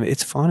in that. I mean,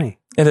 it's funny.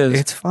 It is.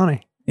 It's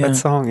funny. Yeah. That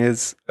song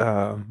is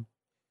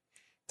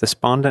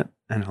despondent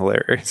and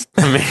hilarious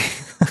to me.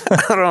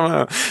 I don't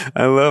know.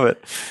 I love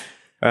it.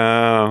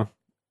 Yeah.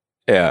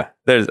 I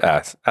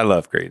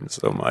love Creedence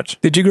so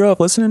much. Did you grow up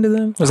listening to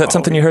them? Was that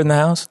something you heard in the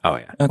house? Oh,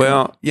 yeah. Okay.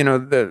 Well,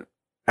 the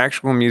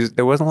actual music,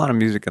 there wasn't a lot of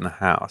music in the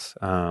house.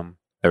 There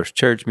was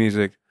church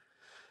music.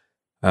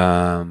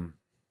 The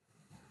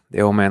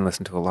old man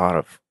listened to a lot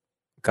of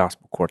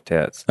gospel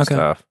quartets and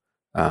stuff.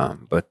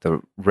 But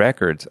the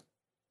records,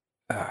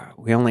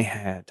 we only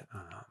had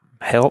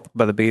Help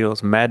by the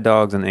Beatles, Mad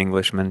Dogs and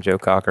Englishmen, Joe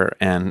Cocker,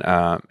 and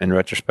in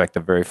retrospect, a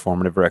very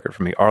formative record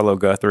for me, Arlo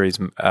Guthrie's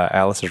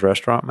Alice's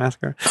Restaurant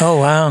Massacre. Oh,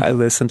 wow. I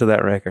listened to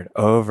that record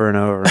over and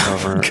over and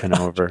over and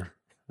over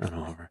and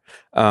over.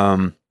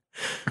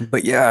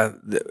 But yeah,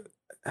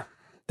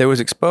 there was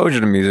exposure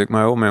to music.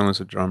 My old man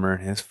was a drummer,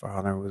 and his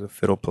father was a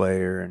fiddle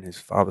player, and his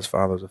father's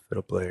father was a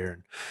fiddle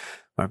player,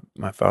 and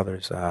my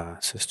father's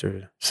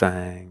sister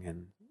sang,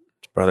 and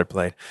his brother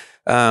played.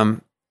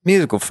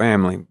 Musical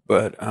family,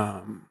 but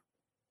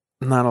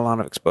not a lot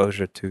of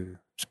exposure to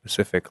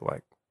specific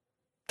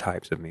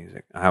types of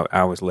music.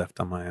 I was left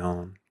on my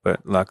own,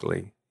 but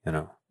luckily,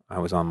 I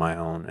was on my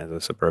own as a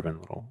suburban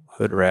little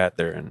hood rat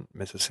there in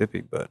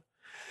Mississippi. But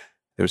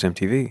there was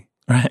MTV.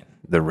 Right.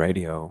 The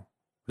radio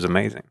was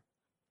amazing.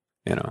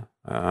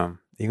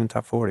 Even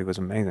top 40 was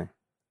amazing.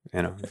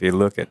 If you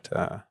look at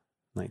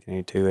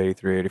 1982,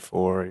 83,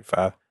 84,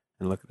 85,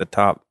 and look at the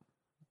top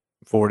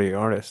 40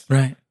 artists,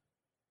 Right.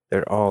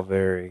 they're all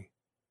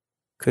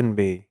couldn't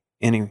be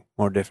any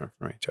more different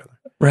from each other.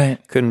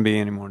 Right. Couldn't be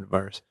any more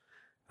diverse.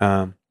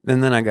 And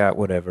then I got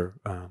whatever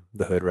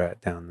the hood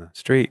rat down the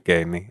street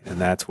gave me, and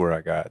that's where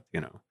I got,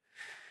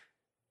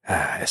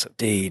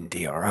 SOD and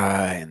DRI,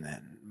 and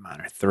then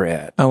Minor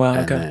Threat. Oh, wow,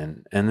 and okay.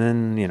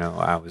 Then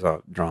I was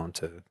all drawn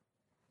to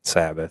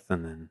Sabbath,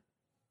 and then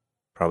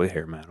probably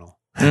hair metal.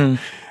 Mm.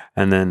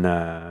 And then,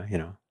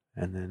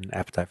 and then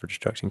Appetite for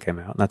Destruction came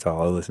out, and that's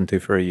all I listened to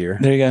for a year.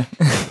 There you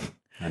go.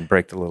 I'd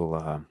break the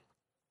little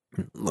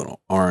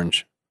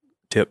orange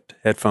tipped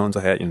headphones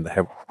I had, they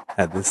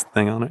had this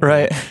thing on it.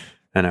 Right.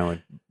 And I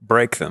would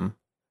break them,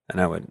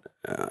 and I would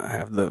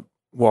have the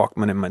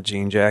Walkman in my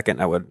jean jacket,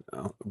 and I would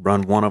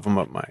run one of them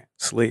up my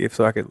sleeve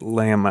so I could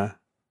lay on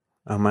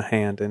my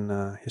hand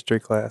in history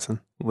class and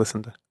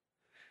listen to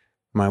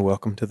My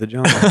Welcome to the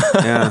Jungle.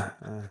 Yeah.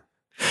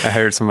 I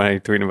heard somebody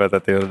tweeting about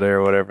that the other day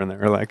or whatever, and they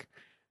were like,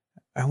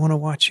 I want to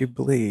watch you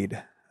bleed.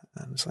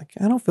 I was like,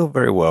 I don't feel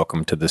very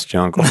welcome to this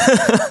jungle.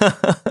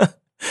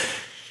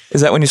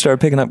 Is that when you started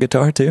picking up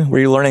guitar too? Were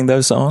you learning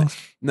those songs?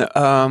 No,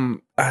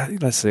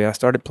 let's see. I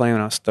started playing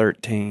when I was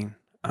 13.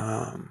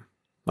 My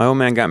old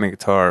man got me a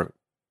guitar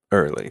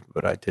early,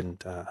 but I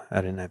didn't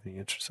have any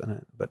interest in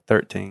it. But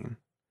 13.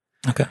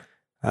 Okay.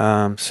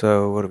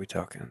 So what are we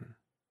talking?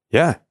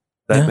 Yeah.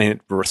 I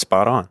mean, we're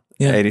spot on.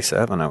 Yeah.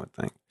 87, I would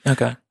think.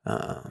 Okay.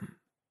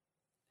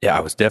 Yeah, I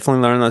was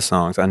definitely learning those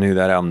songs. I knew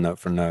that album note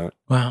for note.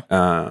 Wow.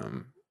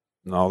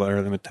 And all the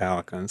early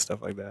Metallica and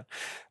stuff like that.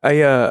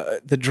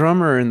 The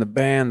drummer in the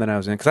band that I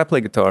was in, because I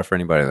played guitar for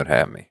anybody that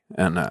had me,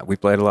 and we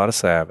played a lot of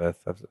Sabbath.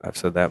 I've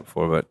said that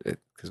before, but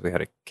because we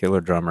had a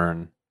killer drummer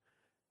and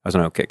I was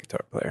an okay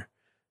guitar player.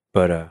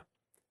 But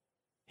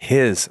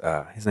his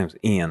name was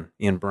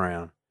Ian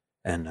Brown,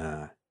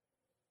 and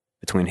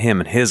between him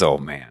and his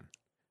old man,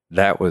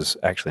 that was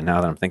actually,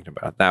 now that I'm thinking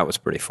about it, that was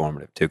pretty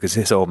formative too, because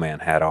his old man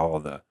had all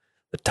the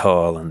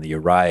Tull and the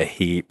Uriah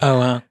Heep. Oh,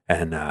 wow.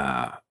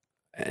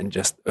 And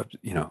just,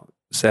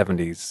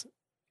 70s,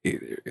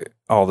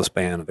 all the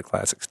span of the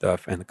classic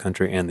stuff and the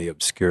country and the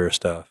obscure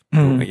stuff.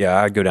 Mm.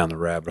 Yeah, I'd go down the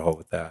rabbit hole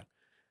with that.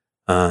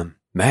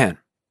 Man,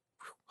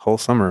 whole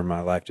summer of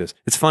my life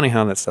it's funny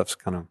how that stuff's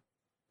kind of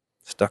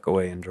stuck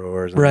away in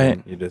drawers. And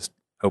Right. You just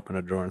open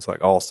a drawer and it's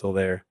like all still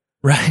there.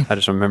 Right. I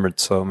just remembered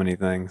so many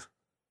things.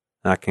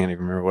 I can't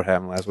even remember what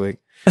happened last week.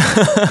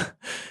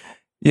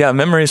 Yeah,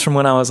 memories from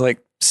when I was like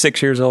 6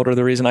 years old are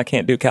the reason I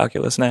can't do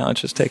calculus now.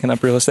 It's just taking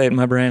up real estate in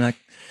my brain. I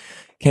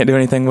can't do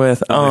anything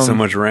with. Only so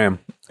much RAM.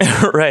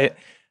 Right.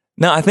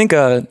 No, I think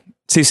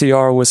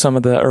CCR was some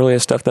of the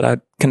earliest stuff that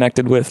I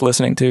connected with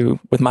listening to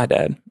with my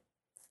dad.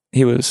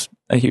 He was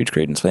a huge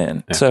Creedence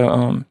fan. Yeah.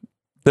 So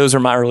those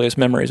are my earliest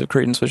memories of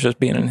Creedence, was just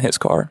being in his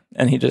car.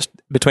 And he just,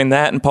 between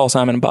that and Paul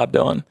Simon and Bob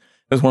Dylan, it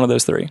was one of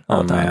those three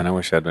all the time. Man, I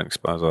wish I'd been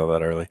exposed to all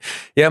that early.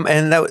 Yeah,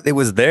 and it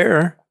was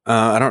there.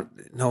 I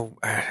don't know.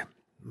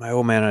 My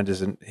old man,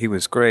 he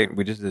was great.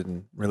 We just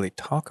didn't really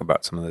talk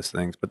about some of those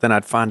things. But then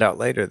I'd find out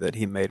later that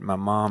he made my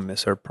mom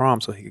miss her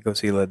prom so he could go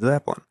see Led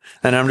Zeppelin.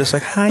 And I'm just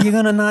like, how are you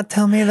going to not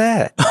tell me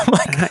that? Oh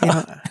my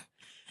God.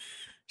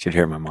 She'd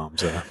hear my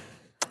mom's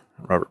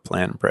Robert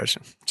Plant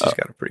impression. She's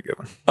got a pretty good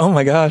one. Oh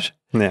my gosh.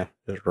 Yeah,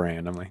 just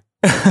randomly.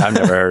 I've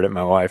never heard it.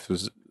 My wife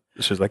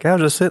she was like, I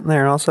was just sitting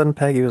there, and all of a sudden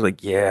Peggy was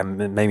like, yeah, it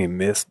made me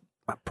miss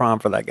my prom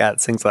for that guy that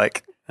sings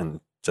like,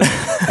 and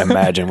just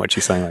imagine what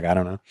she sang like. I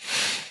don't know.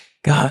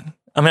 God.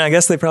 I mean, I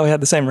guess they probably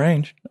had the same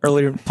range.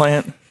 Earlier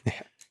Plant.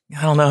 Yeah.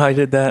 I don't know how I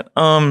did that.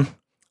 Well,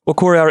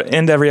 Cory, I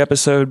end every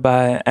episode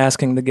by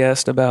asking the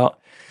guest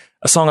about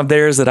a song of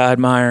theirs that I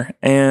admire.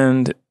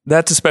 And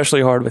that's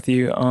especially hard with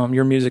you.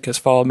 Your music has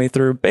followed me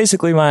through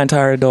basically my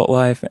entire adult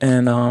life.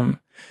 And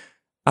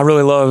I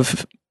really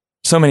love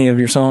so many of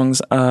your songs.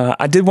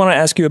 I did want to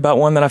ask you about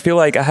one that I feel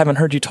like I haven't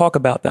heard you talk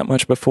about that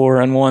much before,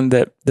 and one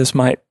that this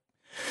might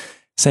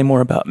say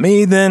more about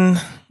me than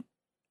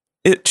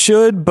it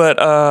should, but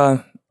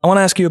I want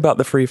to ask you about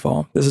The Free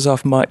Fall. This is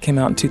off Mutt, came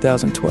out in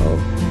 2012.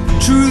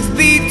 Truth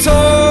be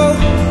told,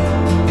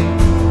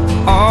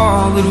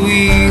 all that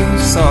we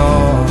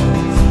saw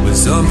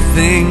was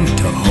something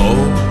to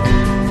hold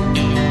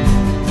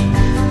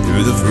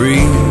through the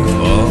free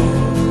fall,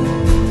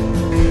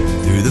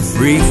 through the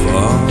free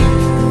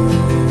fall.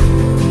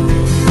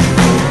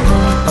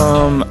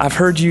 I've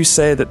heard you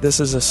say that this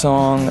is a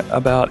song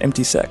about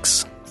empty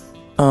sex.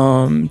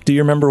 Do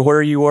you remember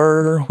where you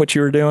were, what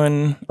you were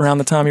doing around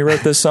the time you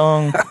wrote this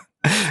song?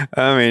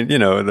 I mean,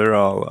 they're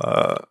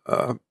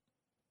all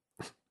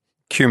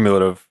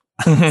cumulative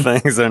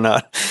things. They're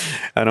not,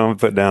 I don't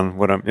put down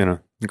what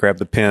I'm, grab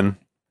the pen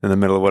in the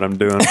middle of what I'm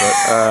doing.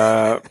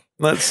 But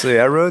let's see,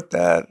 I wrote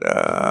that,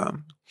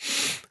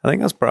 I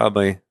think I was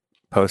probably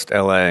post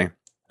LA.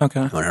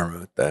 Okay. When I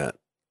wrote that.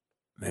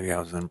 Maybe I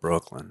was in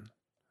Brooklyn.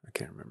 I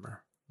can't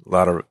remember. A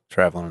lot of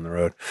traveling on the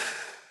road.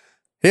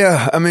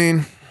 Yeah, I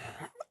mean,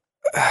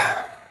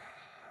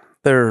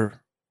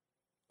 they're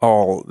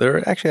all.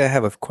 There actually, I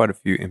have quite a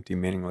few empty,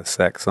 meaningless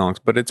sex songs,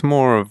 but it's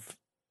more of.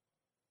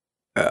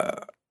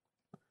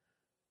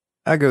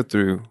 I go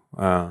through.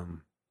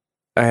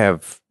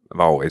 I've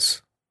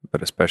always,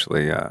 but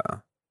especially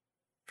for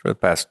the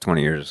past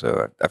 20 years or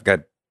so, I've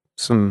got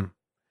some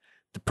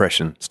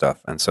depression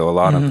stuff, and so a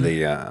lot of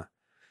the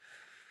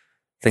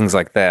things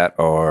like that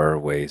are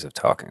ways of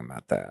talking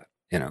about that.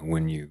 You know,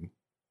 when you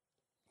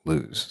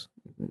lose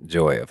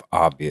joy of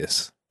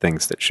obvious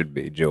things that should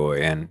be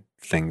joy, and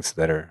things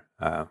that are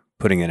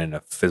putting it in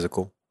a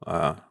physical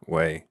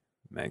way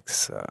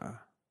makes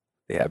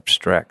the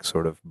abstract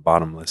sort of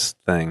bottomless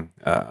thing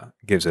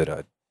gives it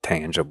a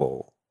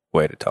tangible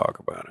way to talk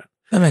about it.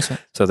 That makes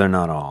sense. So they're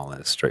not all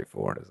as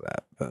straightforward as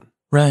that, but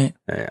right.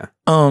 Yeah.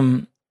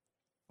 One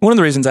of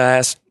the reasons I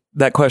asked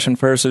that question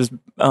first is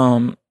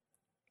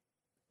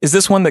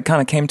this one that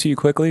kind of came to you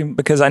quickly?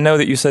 Because I know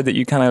that you said that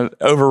you kind of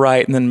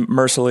overwrite and then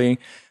mercilessly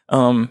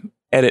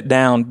edit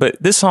down,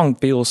 but this song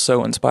feels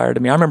so inspired to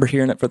me. I remember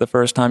hearing it for the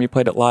first time. You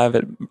played it live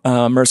at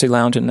Mercy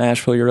Lounge in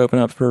Nashville. You were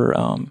opening up for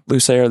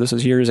Lucero. This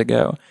was years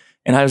ago.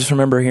 And I just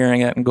remember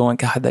hearing it and going,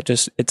 God,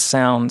 it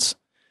sounds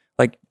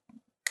like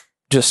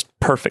just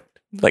perfect,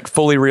 like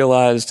fully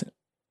realized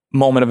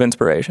moment of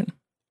inspiration.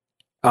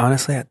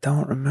 Honestly, I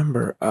don't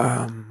remember.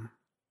 I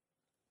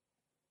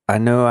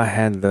know I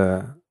had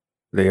the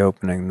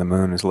opening, "The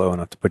Moon is Low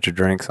Enough to Put Your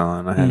Drinks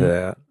On." I had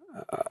that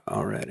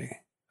already.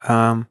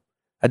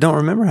 I don't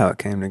remember how it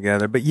came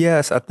together, but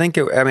yes, I think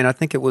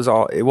it was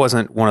all. It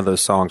wasn't one of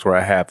those songs where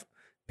I have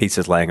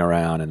pieces laying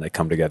around and they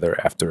come together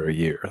after a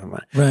year.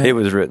 Right. It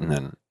was written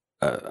in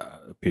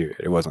a period.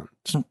 It wasn't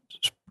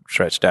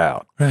stretched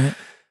out. Right.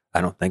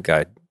 I don't think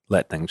I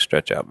let things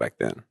stretch out back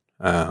then.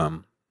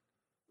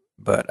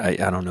 But I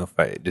don't know if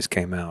it just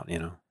came out, you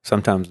know.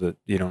 Sometimes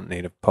you don't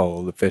need a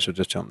pole. The fish will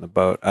just jump in the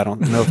boat. I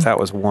don't know if that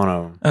was one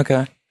of them.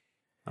 Okay.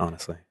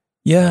 Honestly.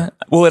 Yeah.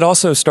 Well, it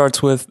also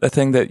starts with a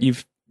thing that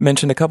you've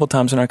mentioned a couple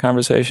times in our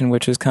conversation,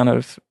 which is kind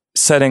of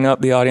setting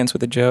up the audience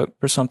with a joke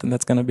for something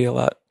that's going to be a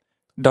lot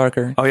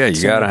darker. Oh yeah,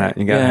 you gotta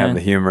have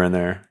the humor in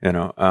there, you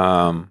know.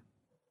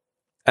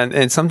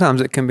 And sometimes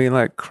it can be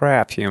like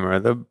crap humor.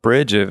 The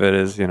bridge of it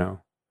is, you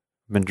know,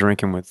 been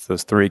drinking with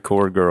those 3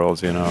 chord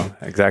girls, you know,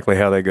 exactly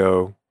how they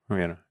go.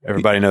 You know,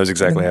 everybody knows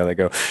exactly how they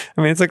go.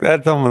 I mean, it's like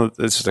that.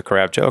 It's just a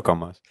crap joke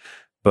almost.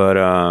 But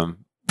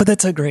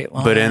that's a great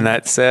line. But in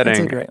that setting,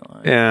 that's a great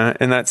line. Yeah,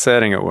 in that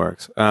setting, it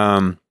works.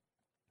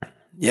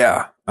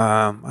 Yeah.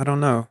 I don't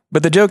know.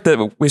 But the joke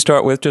that we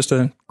start with, just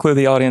to clue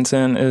the audience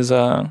in, is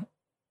I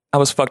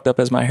was fucked up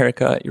as my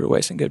haircut. You were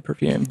wasting good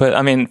perfume. But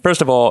I mean,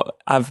 first of all,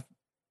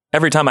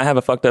 every time I have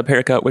a fucked up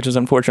haircut, which is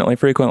unfortunately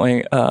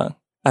frequently,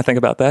 I think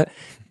about that.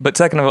 But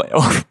second of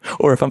all,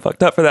 or if I'm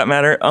fucked up for that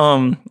matter.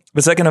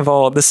 But second of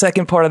all, the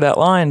second part of that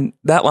line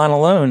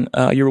alone,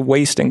 you're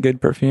wasting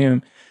good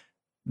perfume.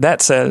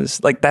 That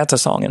says, like, that's a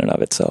song in and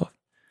of itself.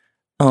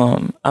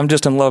 I'm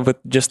just in love with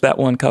just that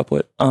one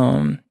couplet,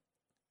 and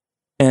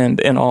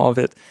all of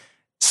it.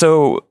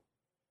 So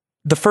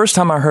the first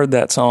time I heard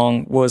that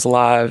song was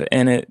live,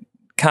 and it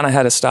kind of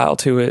had a style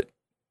to it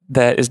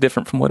that is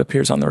different from what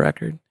appears on the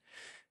record.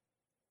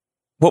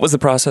 What was the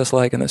process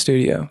like in the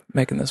studio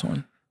making this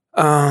one?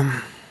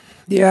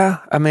 Yeah,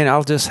 I mean,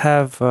 I'll just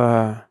have,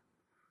 that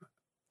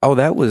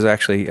was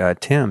actually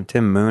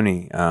Tim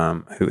Mooney,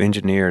 who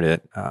engineered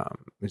it.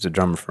 He's a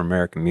drummer for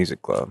American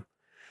Music Club.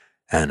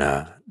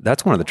 And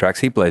that's one of the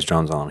tracks he plays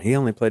drums on. He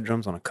only played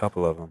drums on a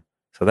couple of them.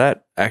 So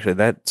that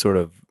sort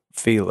of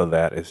feel of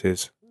that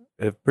is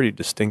a pretty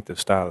distinctive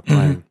style of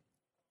playing.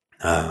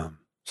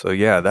 So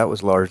yeah, that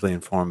was largely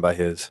informed by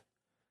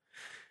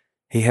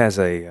he has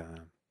a,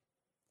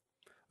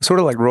 sort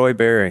of like Roy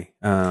Berry,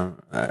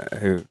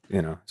 who,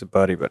 you know, is a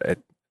buddy, but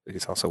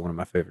he's also one of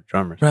my favorite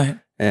drummers. Right.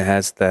 It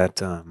has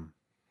that,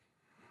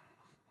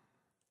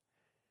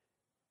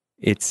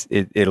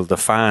 it'll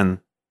define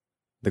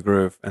the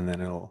groove, and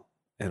then it'll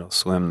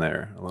swim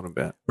there a little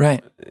bit.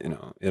 Right. You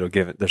know,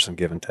 there's some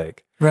give and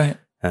take. Right.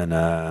 And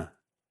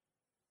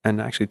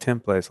actually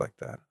Tim plays like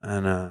that.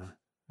 And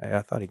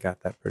I thought he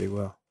got that pretty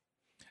well.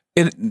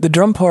 The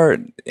drum part,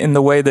 in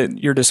the way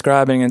that you're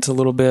describing, it's a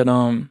little bit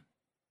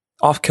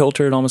off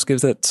kilter. It almost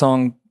gives that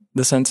song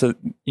the sense that,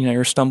 you know,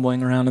 you're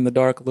stumbling around in the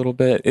dark a little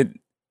bit.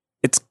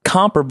 It's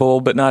comparable,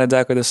 but not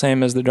exactly the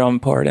same as the drum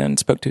part in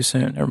 "Spoke Too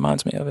Soon." It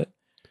reminds me of it.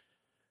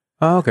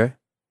 Oh, okay.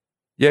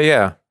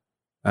 Yeah.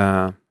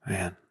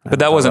 Man, but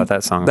that wasn't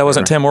that song. That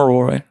wasn't Tim or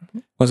Roy,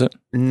 was it?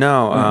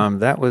 No,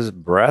 that was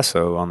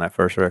Brasso on that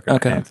first record.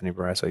 Okay. Anthony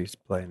Brasso used to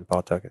play in the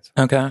Paul Tuckets.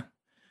 Okay,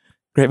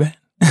 great band.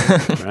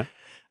 Right.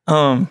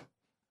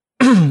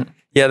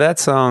 Yeah, that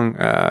song.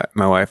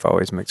 My wife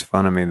always makes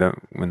fun of me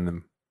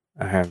when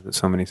I have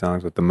so many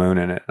songs with the moon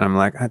in it. And I'm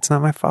like, it's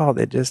not my fault.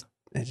 It just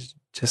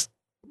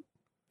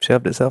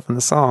shoved itself in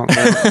the song.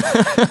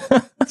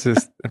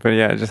 But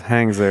yeah, it just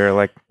hangs there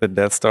like the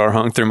Death Star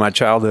hung through my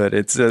childhood.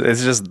 It's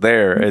just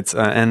there. It's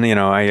and you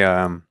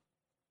know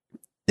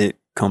it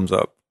comes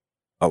up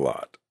a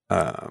lot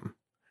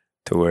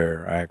to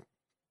where I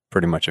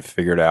pretty much have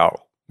figured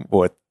out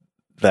what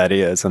that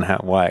is and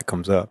why it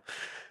comes up.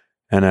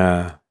 And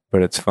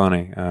but it's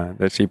funny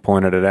that she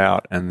pointed it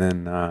out. And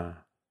then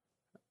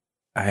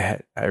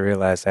I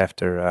realized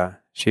after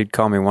she'd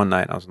called me one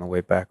night, I was on the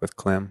way back with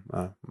Clem,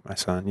 my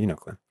son. You know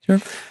Clem. Sure.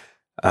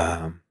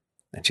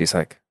 And she's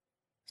like,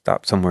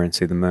 stop somewhere and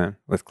see the moon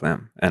with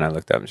Clem. And I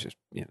looked up and she's,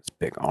 this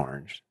big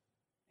orange,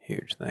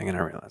 huge thing. And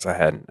I realized I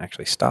hadn't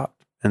actually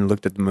stopped and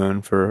looked at the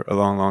moon for a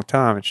long, long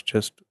time. It's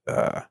just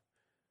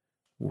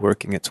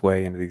working its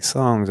way into these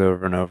songs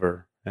over and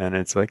over. And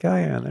it's like, oh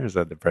yeah, there's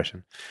that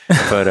depression.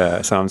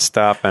 But so I'm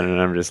stopping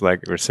and I'm just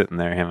like, we're sitting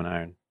there, him and I,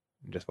 and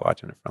just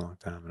watching it for a long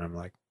time. And I'm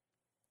like,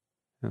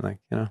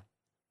 I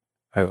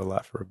owe a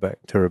lot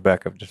to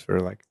Rebecca just for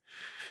like,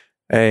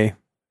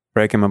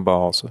 breaking my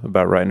balls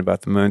about writing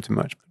about the moon too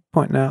much, but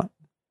pointing out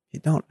you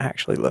don't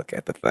actually look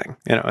at the thing.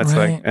 It's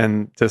Right. like,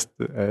 and just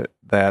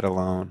that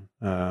alone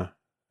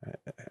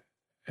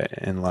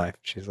in life,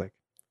 she's like,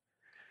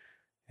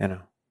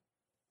 don't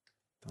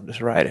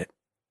just write it.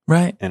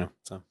 Right.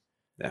 So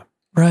yeah.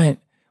 Right.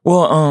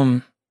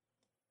 Well,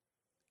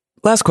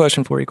 last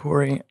question for you,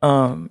 Cory.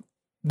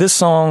 This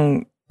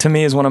song to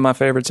me is one of my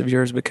favorites of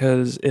yours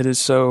because it is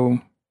so,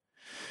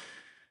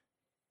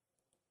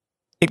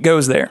 it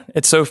goes there.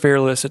 It's so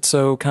fearless. It's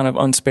so kind of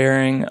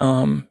unsparing.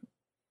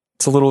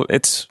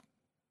 It's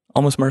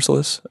almost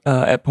merciless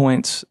at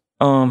points.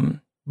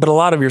 But a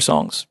lot of your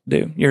songs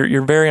do.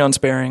 You're very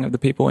unsparing of the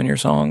people in your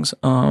songs.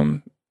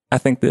 I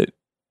think that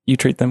you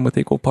treat them with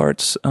equal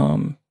parts,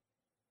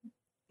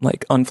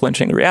 like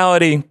unflinching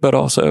reality, but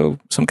also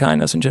some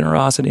kindness and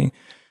generosity.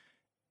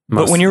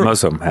 Most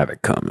of them have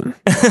it coming.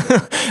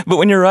 But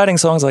when you're writing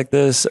songs like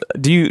this,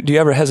 do you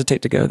ever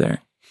hesitate to go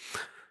there?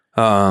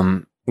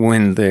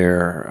 When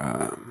they're,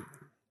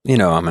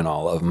 I'm in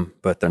all of them,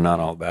 but they're not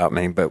all about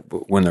me.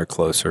 But when they're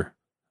closer,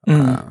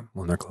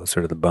 when they're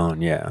closer to the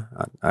bone, yeah,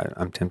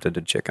 I'm tempted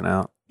to chicken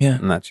out. Yeah,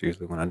 and that's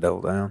usually when I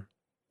double down.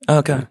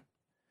 Okay, yeah.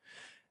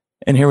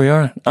 And here we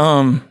are.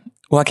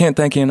 Well, I can't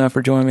thank you enough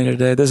for joining me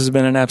today. This has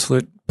been an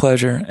absolute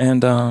pleasure,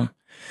 and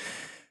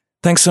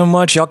thanks so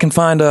much. Y'all can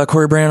find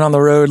Cory Branan on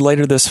the road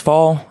later this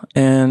fall,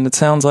 and it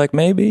sounds like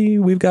maybe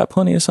we've got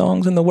plenty of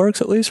songs in the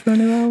works, at least for a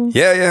new album.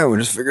 Yeah, we'll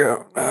just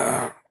figure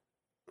out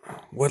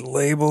what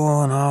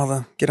label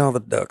and get all the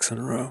ducks in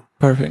a row.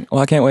 Perfect.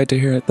 Well, I can't wait to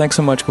hear it. Thanks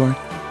so much, Cory.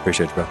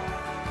 Appreciate you, bro.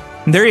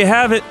 And there you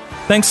have it.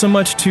 Thanks so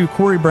much to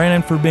Cory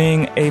Branan for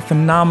being a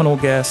phenomenal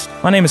guest.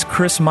 My name is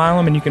Chris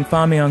Milam, and you can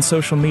find me on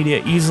social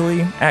media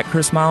easily at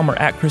Chris Milam or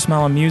at Chris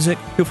Milam Music.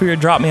 Feel free to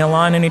drop me a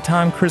line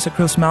anytime,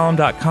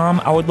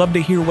 chris@chrismilam.com. I would love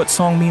to hear what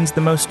song means the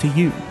most to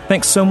you.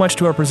 Thanks so much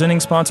to our presenting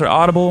sponsor,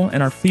 Audible,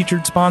 and our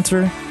featured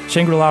sponsor,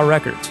 Shangri-La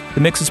Records.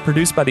 The mix is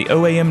produced by the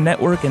OAM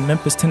Network in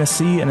Memphis,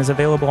 Tennessee, and is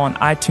available on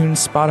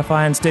iTunes,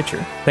 Spotify, and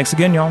Stitcher. Thanks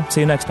again, y'all. See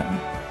you next time.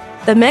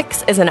 The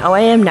Mix is an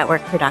OAM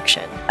Network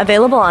production,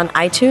 available on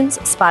iTunes,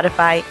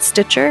 Spotify,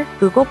 Stitcher,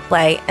 Google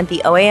Play, and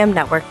the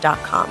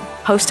OAMnetwork.com.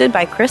 Hosted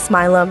by Chris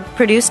Milam,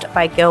 produced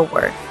by Gil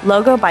Worth,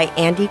 logo by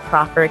Andy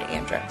Crawford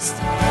Andrus.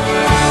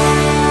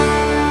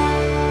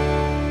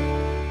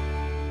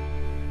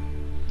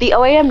 The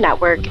OAM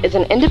Network is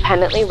an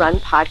independently run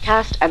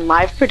podcast and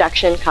live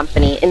production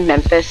company in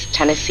Memphis,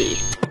 Tennessee.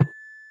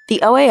 The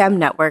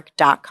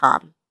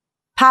OAMnetwork.com.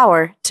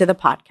 Power to the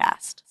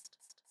podcast.